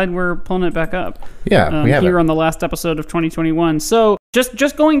 so I'm glad we're pulling it back up. Yeah, we have here on the last episode of 2021. So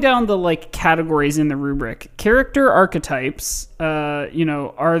just going down the like categories in the rubric, character archetypes.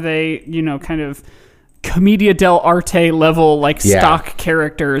 Are they kind of commedia dell'arte level like stock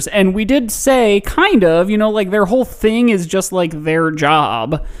characters? And we did say kind of like their whole thing is just like their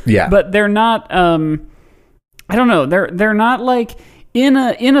job. Yeah, but they're not. I don't know. They're not like in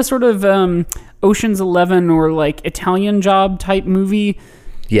a sort of Ocean's 11 or like Italian Job type movie.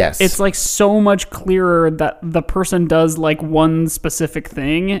 Yes. It's like so much clearer that the person does like one specific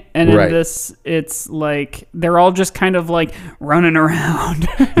thing. And in this, it's like they're all just kind of like running around.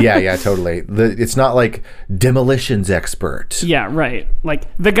 Yeah, totally. It's not like demolitions expert. Yeah, right. Like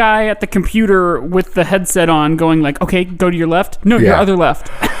the guy at the computer with the headset on going like, okay, go to your left. No, your other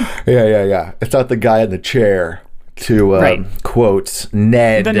left. Yeah. It's not the guy in the chair to quote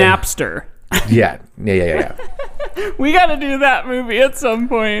Ned. The Napster. Yeah. We got to do that movie at some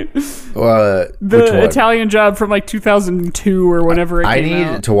point. The Italian Job from like 2002 or whenever it came out.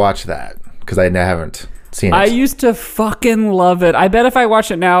 I need to watch that. because I haven't seen it. I used to fucking love it. I bet if I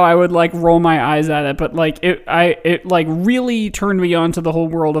watched it now, I would like roll my eyes at it. But like it like really turned me on to the whole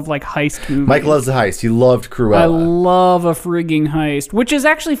world of like heist movies. Mike loves the heist. He loved Cruella. I love a frigging heist, which is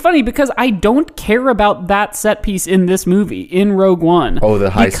actually funny because I don't care about that set piece in this movie, in Rogue One. Oh, the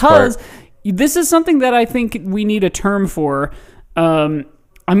heist because part. This is something that I think we need a term for.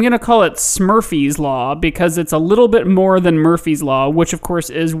 I'm going to call it Smurphy's Law because it's a little bit more than Murphy's Law, which of course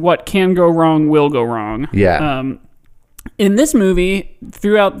is what can go wrong will go wrong. Yeah. In this movie,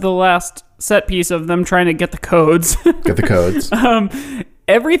 throughout the last set piece of them trying to get the codes,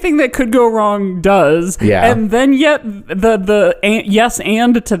 everything that could go wrong does. Yeah. And then yet the yes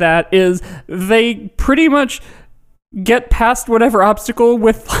and to that is they pretty much get past whatever obstacle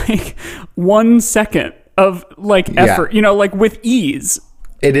with like 1 second of like effort, like with ease.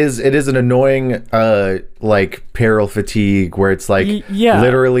 It is an annoying like peril fatigue where it's like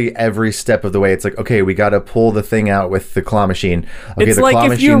literally every step of the way it's like, okay, we got to pull the thing out with the claw machine. Okay, it's the like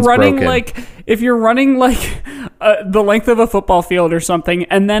claw if you're running broken. if you're running the length of a football field or something,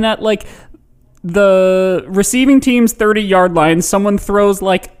 and then at like the receiving team's 30-yard line, someone throws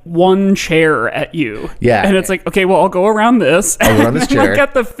like one chair at you. Yeah. And it's like, okay, well, I'll go around this. I'll go around this chair. Like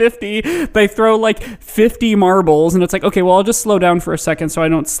at the 50, they throw like 50 marbles, and it's like, okay, well, I'll just slow down for a second so I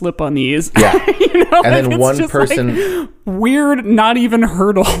don't slip on these. Yeah. And then one person... Like weird, not even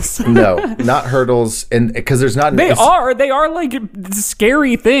hurdles. No, not hurdles. And because there's not... They are like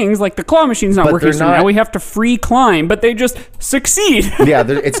scary things. Like the claw machine's not working, so now we have to free climb, but they just succeed. Yeah,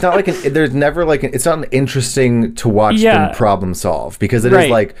 it's not like... there's never like... it's not interesting to watch them problem solve because it is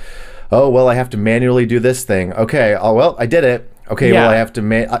like, oh, well, I have to manually do this thing. Okay, oh, well, I did it. Okay, well, I have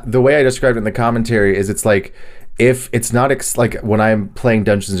to... the way I described it in the commentary is it's like, if it's not... like when I'm playing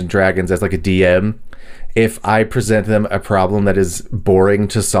Dungeons & Dragons as like a DM... if I present them a problem that is boring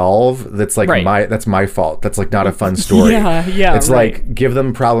to solve, that's like that's my fault. That's like not a fun story. Yeah. It's like give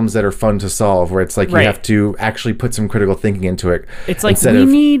them problems that are fun to solve, where it's like you have to actually put some critical thinking into it. It's like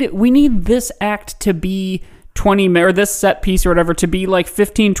we need this act to be 20 or this set piece or whatever to be like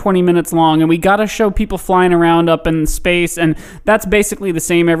 15-20 minutes long, and we got to show people flying around up in space, and that's basically the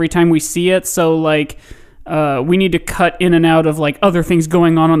same every time we see it. So like we need to cut in and out of like other things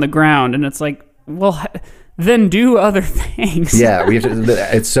going on the ground, and it's like, well, then do other things. Yeah, we have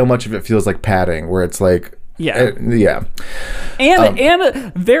to. It's so much of it feels like padding, where it's like, and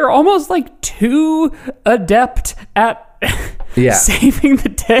they're almost like too adept at saving the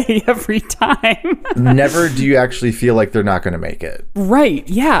day every time. Never do you actually feel like they're not going to make it. Right?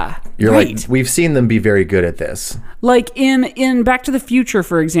 Yeah. You're like, we've seen them be very good at this. Like in Back to the Future,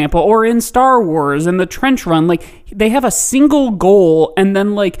 for example, or in Star Wars, in the Trench Run, like they have a single goal, and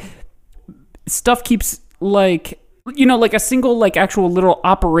then like stuff keeps like, like a single like actual little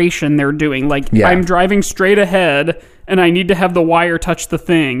operation they're doing. Like I'm driving straight ahead and I need to have the wire touch the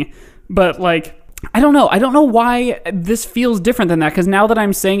thing. But like, I don't know why this feels different than that. Because now that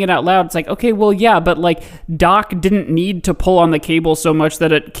I'm saying it out loud, it's like, okay, well, yeah, but like Doc didn't need to pull on the cable so much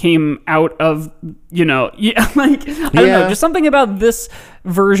that it came out of, I don't know. Just something about this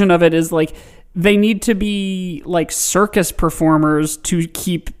version of it is like they need to be like circus performers to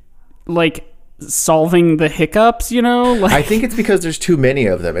keep like solving the hiccups, like, I think it's because there's too many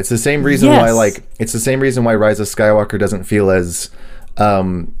of them. It's the same reason why Rise of Skywalker doesn't feel as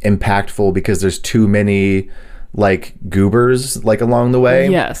impactful, because there's too many like goobers like along the way.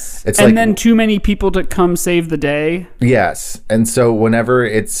 Yes. And then too many people to come save the day. Yes. And so whenever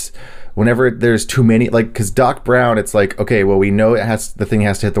there's too many, like, because Doc Brown, it's like, okay, well, we know the thing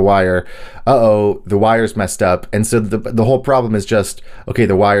has to hit the wire. The wire's messed up. And so the whole problem is just, okay,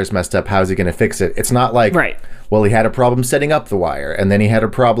 the wire's messed up. How's he going to fix it? It's not like, well, he had a problem setting up the wire, and then he had a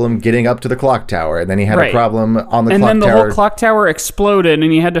problem getting up to the clock tower, and then he had a problem on the clock tower. And then the whole clock tower exploded,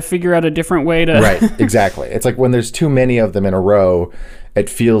 and he had to figure out a different way to... Right, exactly. It's like when there's too many of them in a row, it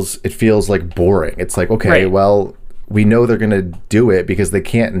feels like boring. It's like, okay, well... we know they're going to do it because they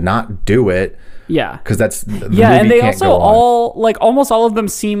can't not do it. Yeah. Because that's... the movie and they also almost all of them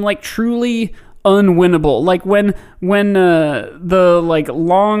seem like truly unwinnable. Like when the like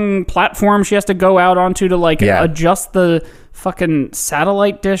long platform she has to go out onto to like adjust the fucking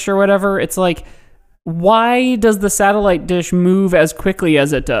satellite dish or whatever, it's like, why does the satellite dish move as quickly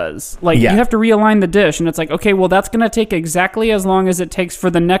as it does? Like, you have to realign the dish, and it's like, okay, well, that's going to take exactly as long as it takes for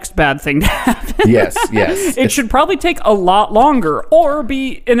the next bad thing to happen. Yes. It should probably take a lot longer, or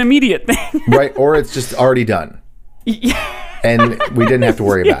be an immediate thing. Right, or it's just already done. And we didn't have to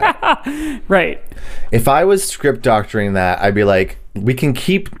worry about it. Right. If I was script doctoring that, I'd be like, we can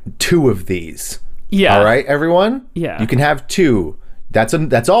keep 2 of these. Yeah. All right, everyone? Yeah. You can have 2. That's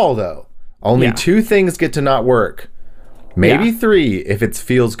all, though. Only Yeah. 2 things get to not work. Maybe Yeah. 3 if it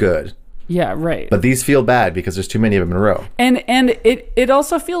feels good. Yeah, right. But these feel bad because there's too many of them in a row. And it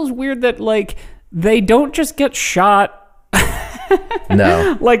also feels weird that like they don't just get shot.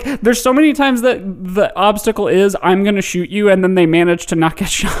 No. Like there's so many times that the obstacle is I'm gonna shoot you, and then they manage to not get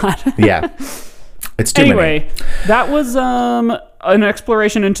shot. Yeah. It's too Anyway, that was an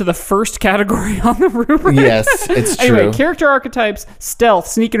exploration into the first category on the rubric. many. Yes, it's true. Anyway, character archetypes, stealth,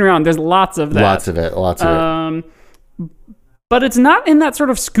 sneaking around. There's lots of that. Lots of it. But it's not in that sort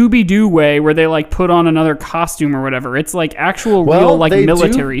of Scooby-Doo way where they like put on another costume or whatever. It's like actual real like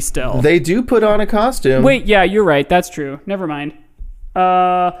military stealth. They do put on a costume. Wait, yeah, you're right. That's true. Never mind.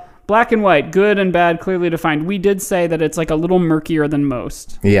 Black and white, good and bad, clearly defined. We did say that it's like a little murkier than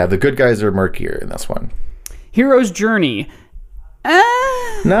most. Yeah, the good guys are murkier in this one. Hero's journey.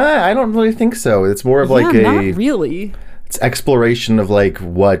 Nah, I don't really think so. It's more of like not really. It's exploration of like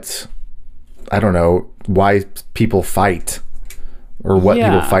what, I don't know, why people fight. Or what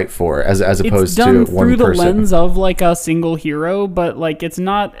people fight for, as opposed to one person. It's done through the lens of like a single hero, but like it's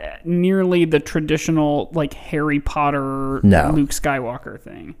not nearly the traditional like Harry Potter, Luke Skywalker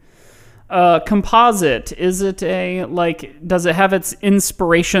thing. Composite, is it a like? Does it have its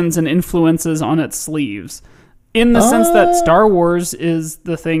inspirations and influences on its sleeves? In the sense that Star Wars is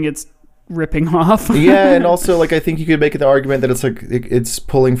the thing it's ripping off. Yeah, and also like I think you could make the argument that it's like it's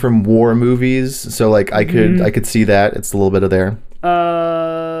pulling from war movies. So like I could see that it's a little bit of there.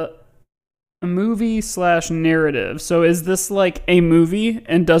 A movie / narrative. So is this like a movie,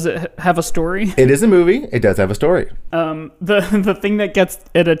 and does it have a story? It is a movie. It does have a story. The thing that gets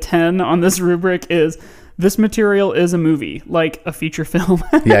it a 10 on this rubric is this material is a movie, like a feature film.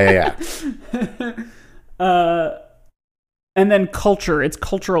 Yeah. And then culture. It's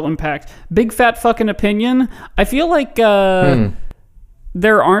cultural impact. Big fat fucking opinion. I feel like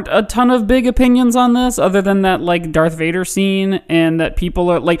there aren't a ton of big opinions on this other than that like Darth Vader scene, and that people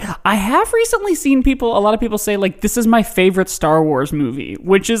are like, I have recently seen a lot of people say like this is my favorite Star Wars movie,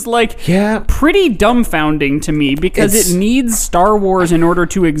 which is like pretty dumbfounding to me because it needs Star Wars in order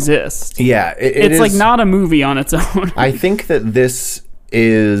to exist. Yeah, it's like not a movie on its own. I think that this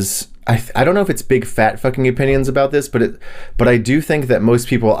is I don't know if it's big fat fucking opinions about this, but I do think that most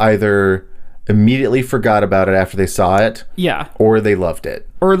people either immediately forgot about it after they saw it, or they loved it,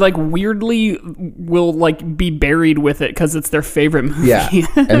 or like weirdly will like be buried with it because it's their favorite movie.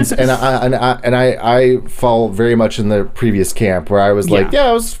 and I fall very much in the previous camp where I was like,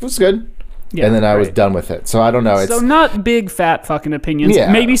 it was good, and then I was done with it. So I don't know. So not big fat fucking opinions.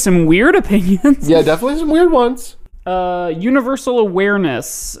 Maybe some weird opinions. Yeah, definitely some weird ones. Universal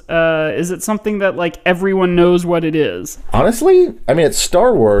awareness. Is it something that like everyone knows what it is? Honestly, I mean, it's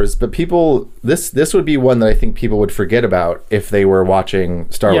Star Wars, but this would be one that I think people would forget about if they were watching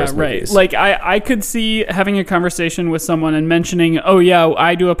Star Wars movies. Like I could see having a conversation with someone and mentioning, oh yeah,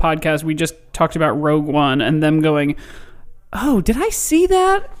 I do a podcast, we just talked about Rogue One, and them going, oh, did I see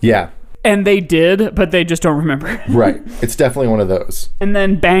that? Yeah. And they did, but they just don't remember. Right. It's definitely one of those. And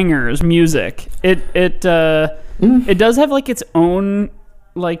then bangers, music. It does have like its own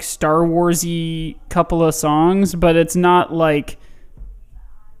like Star Wars-y couple of songs, but it's not like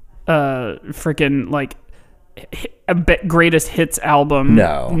freaking like a greatest hits album.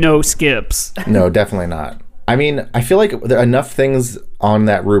 No skips. No, definitely not. I mean, I feel like there are enough things on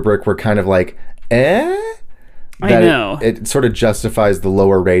that rubric were kind of like, I know. It sort of justifies the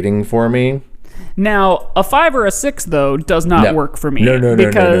lower rating for me. Now, a 5 or a 6, though, does not work for me. No.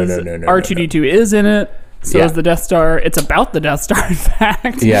 Because R2-D2 is in it. So is the Death Star. It's about the Death Star, in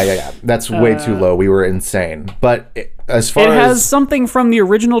fact. Yeah. That's way too low. We were insane. But as far as... It has something from the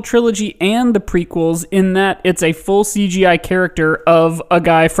original trilogy and the prequels in that it's a full CGI character of a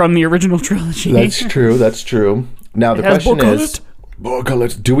guy from the original trilogy. That's true. Now, the question is...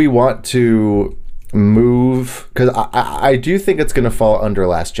 Do we want to... move, because I do think it's going to fall under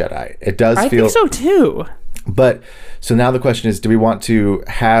Last Jedi. It does feel... I think so too. But, so now the question is, do we want to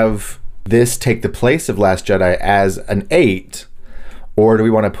have this take the place of Last Jedi as an 8, or do we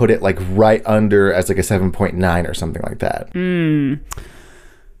want to put it like right under as like a 7.9 or something like that?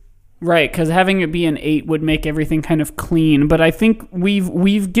 Right, because having it be an 8 would make everything kind of clean. But I think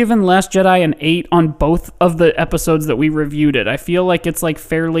we've given Last Jedi an 8 on both of the episodes that we reviewed it. I feel like it's like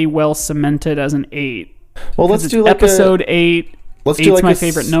fairly well cemented as an 8. Well, let's do like episode 8. Let's do like my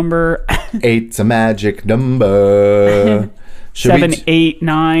favorite number. 8's a magic number. 7, 8,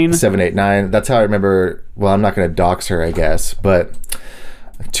 9. 7, 8, 9. That's how I remember. Well, I'm not going to dox her, I guess, but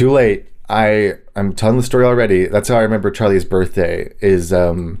too late. I'm telling the story already. That's how I remember Charlie's birthday is.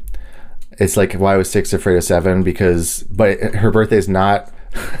 It's like why I was 6 afraid of 7 but her birthday is not.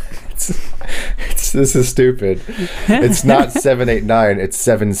 This is stupid. It's not 789, it's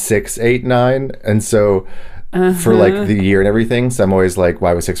 7689. And so for like the year and everything, so I'm always like,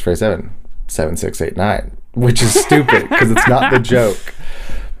 why was 647? 7689, which is stupid because it's not the joke.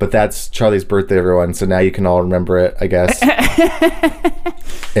 But that's Charlie's birthday, everyone. So now you can all remember it, I guess.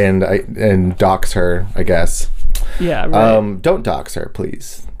 and dox her, I guess. Yeah, right. Don't dox her,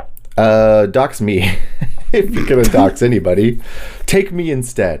 please. Dox me. If you're gonna dox anybody, take me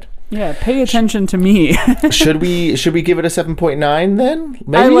instead. Yeah, pay attention to me. Should we give it a 7.9 then?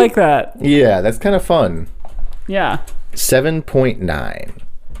 Maybe? I like that. Yeah, that's kind of fun. Yeah. 7.9.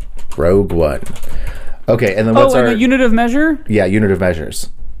 Rogue One. Okay, and then what's our the unit of measure? Yeah, unit of measures.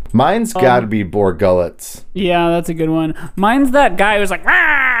 Mine's got to be Bor Gullets. Yeah, that's a good one. Mine's that guy who's like,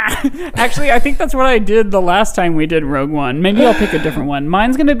 "Rah!" Actually, I think that's what I did the last time we did Rogue One. Maybe I'll pick a different one.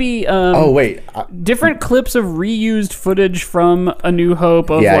 Mine's going to be different clips of reused footage from A New Hope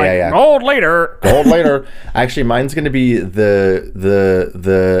of gold later. Gold later. Actually, mine's going to be the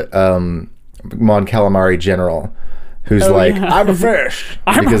Mon Calamari general. Who's I'm a fish.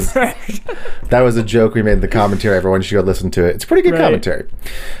 Because that was a joke we made in the commentary. Everyone should go listen to it. It's pretty good commentary.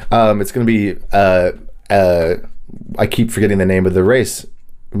 It's going to be, I keep forgetting the name of the race.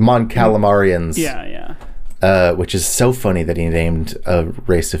 Mon Calamarians. Yeah. Which is so funny that he named a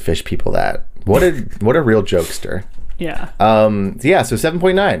race of fish people that. What a real jokester. Yeah. So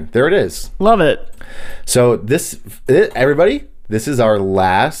 7.9. There it is. Love it. So everybody, this is our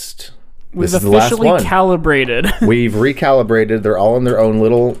last... We've officially calibrated. We've recalibrated. They're all in their own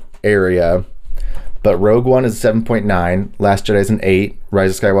little area. But Rogue One is 7.9. Last Jedi is an 8.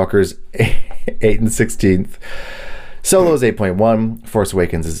 Rise of Skywalker is 8 and 16th. Solo is 8.1. Force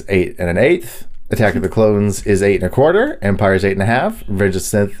Awakens is 8 and an 8th. Attack of the Clones is 8 1/4. Empire is 8 1/2. Revenge of the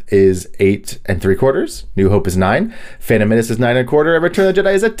Sith is 8 3/4. New Hope is 9. Phantom Menace is 9 1/4. And Return of the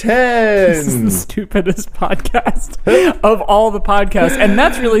Jedi is a 10. This is the stupidest podcast of all the podcasts, and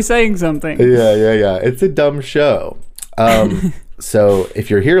that's really saying something. Yeah. It's a dumb show. So if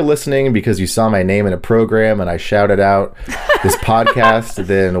you're here listening because you saw my name in a program and I shouted out this podcast,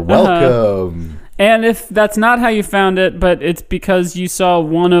 then welcome. And if that's not how you found it, but it's because you saw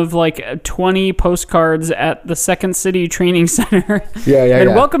one of like 20 postcards at the Second City Training Center.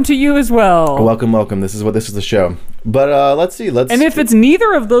 Yeah. Welcome to you as well. Welcome. This is the show. But let's see. And if it's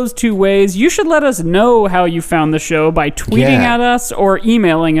neither of those two ways, you should let us know how you found the show by tweeting at us or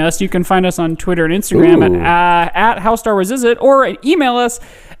emailing us. You can find us on Twitter and Instagram at How Star Wars Is It, or email us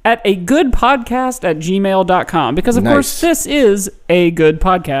at agoodpodcast@gmail.com, because of course this is a good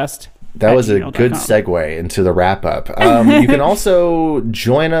podcast. That was a good segue into the wrap-up. You can also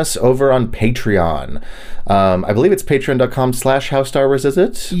join us over on Patreon. I believe it's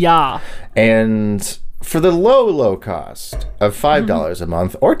patreon.com/HowStarWarsIsIt. Yeah. And for the low cost of $5 a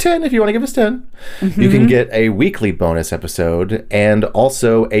month, or 10 if you want to give us 10, you can get a weekly bonus episode and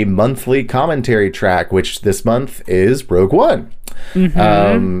also a monthly commentary track, which this month is Rogue One. This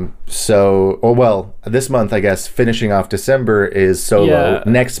month, I guess, finishing off December is Solo. Yeah.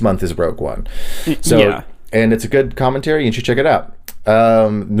 Next month is Rogue One. So, and it's a good commentary. You should check it out.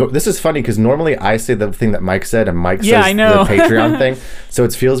 This is funny because normally I say the thing that Mike said, and Mike says I know. the Patreon thing. So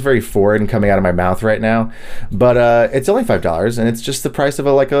it feels very foreign coming out of my mouth right now. But it's only $5, and it's just the price of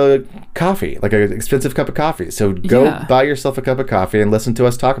a coffee, like an expensive cup of coffee. So go buy yourself a cup of coffee and listen to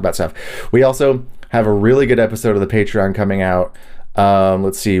us talk about stuff. We also have a really good episode of the Patreon coming out.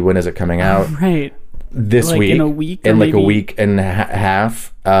 Let's see, when is it coming out? Right. This week. In a week? In like a week and a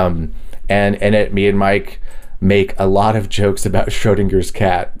half. And in it, me and Mike make a lot of jokes about Schrodinger's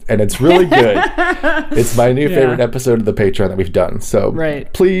cat, and it's really good. It's my new favorite episode of the Patreon that we've done. So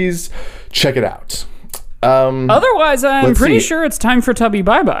please check it out. Otherwise, I'm pretty sure it's time for Tubby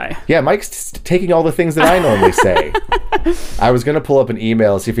Bye-Bye. Yeah, Mike's taking all the things that I normally say. I was going to pull up an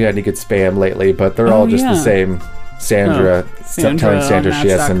email, see if we had any good spam lately, but they're all just the same. Sandra telling Sandra she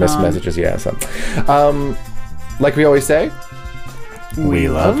has some missed messages. Yeah, so like we always say, we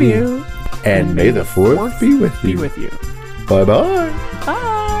love you, and may the fourth be with you. Bye-bye.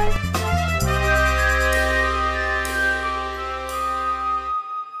 Bye.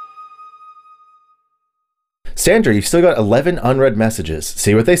 Sandra, you've still got 11 unread messages.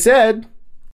 See what they said?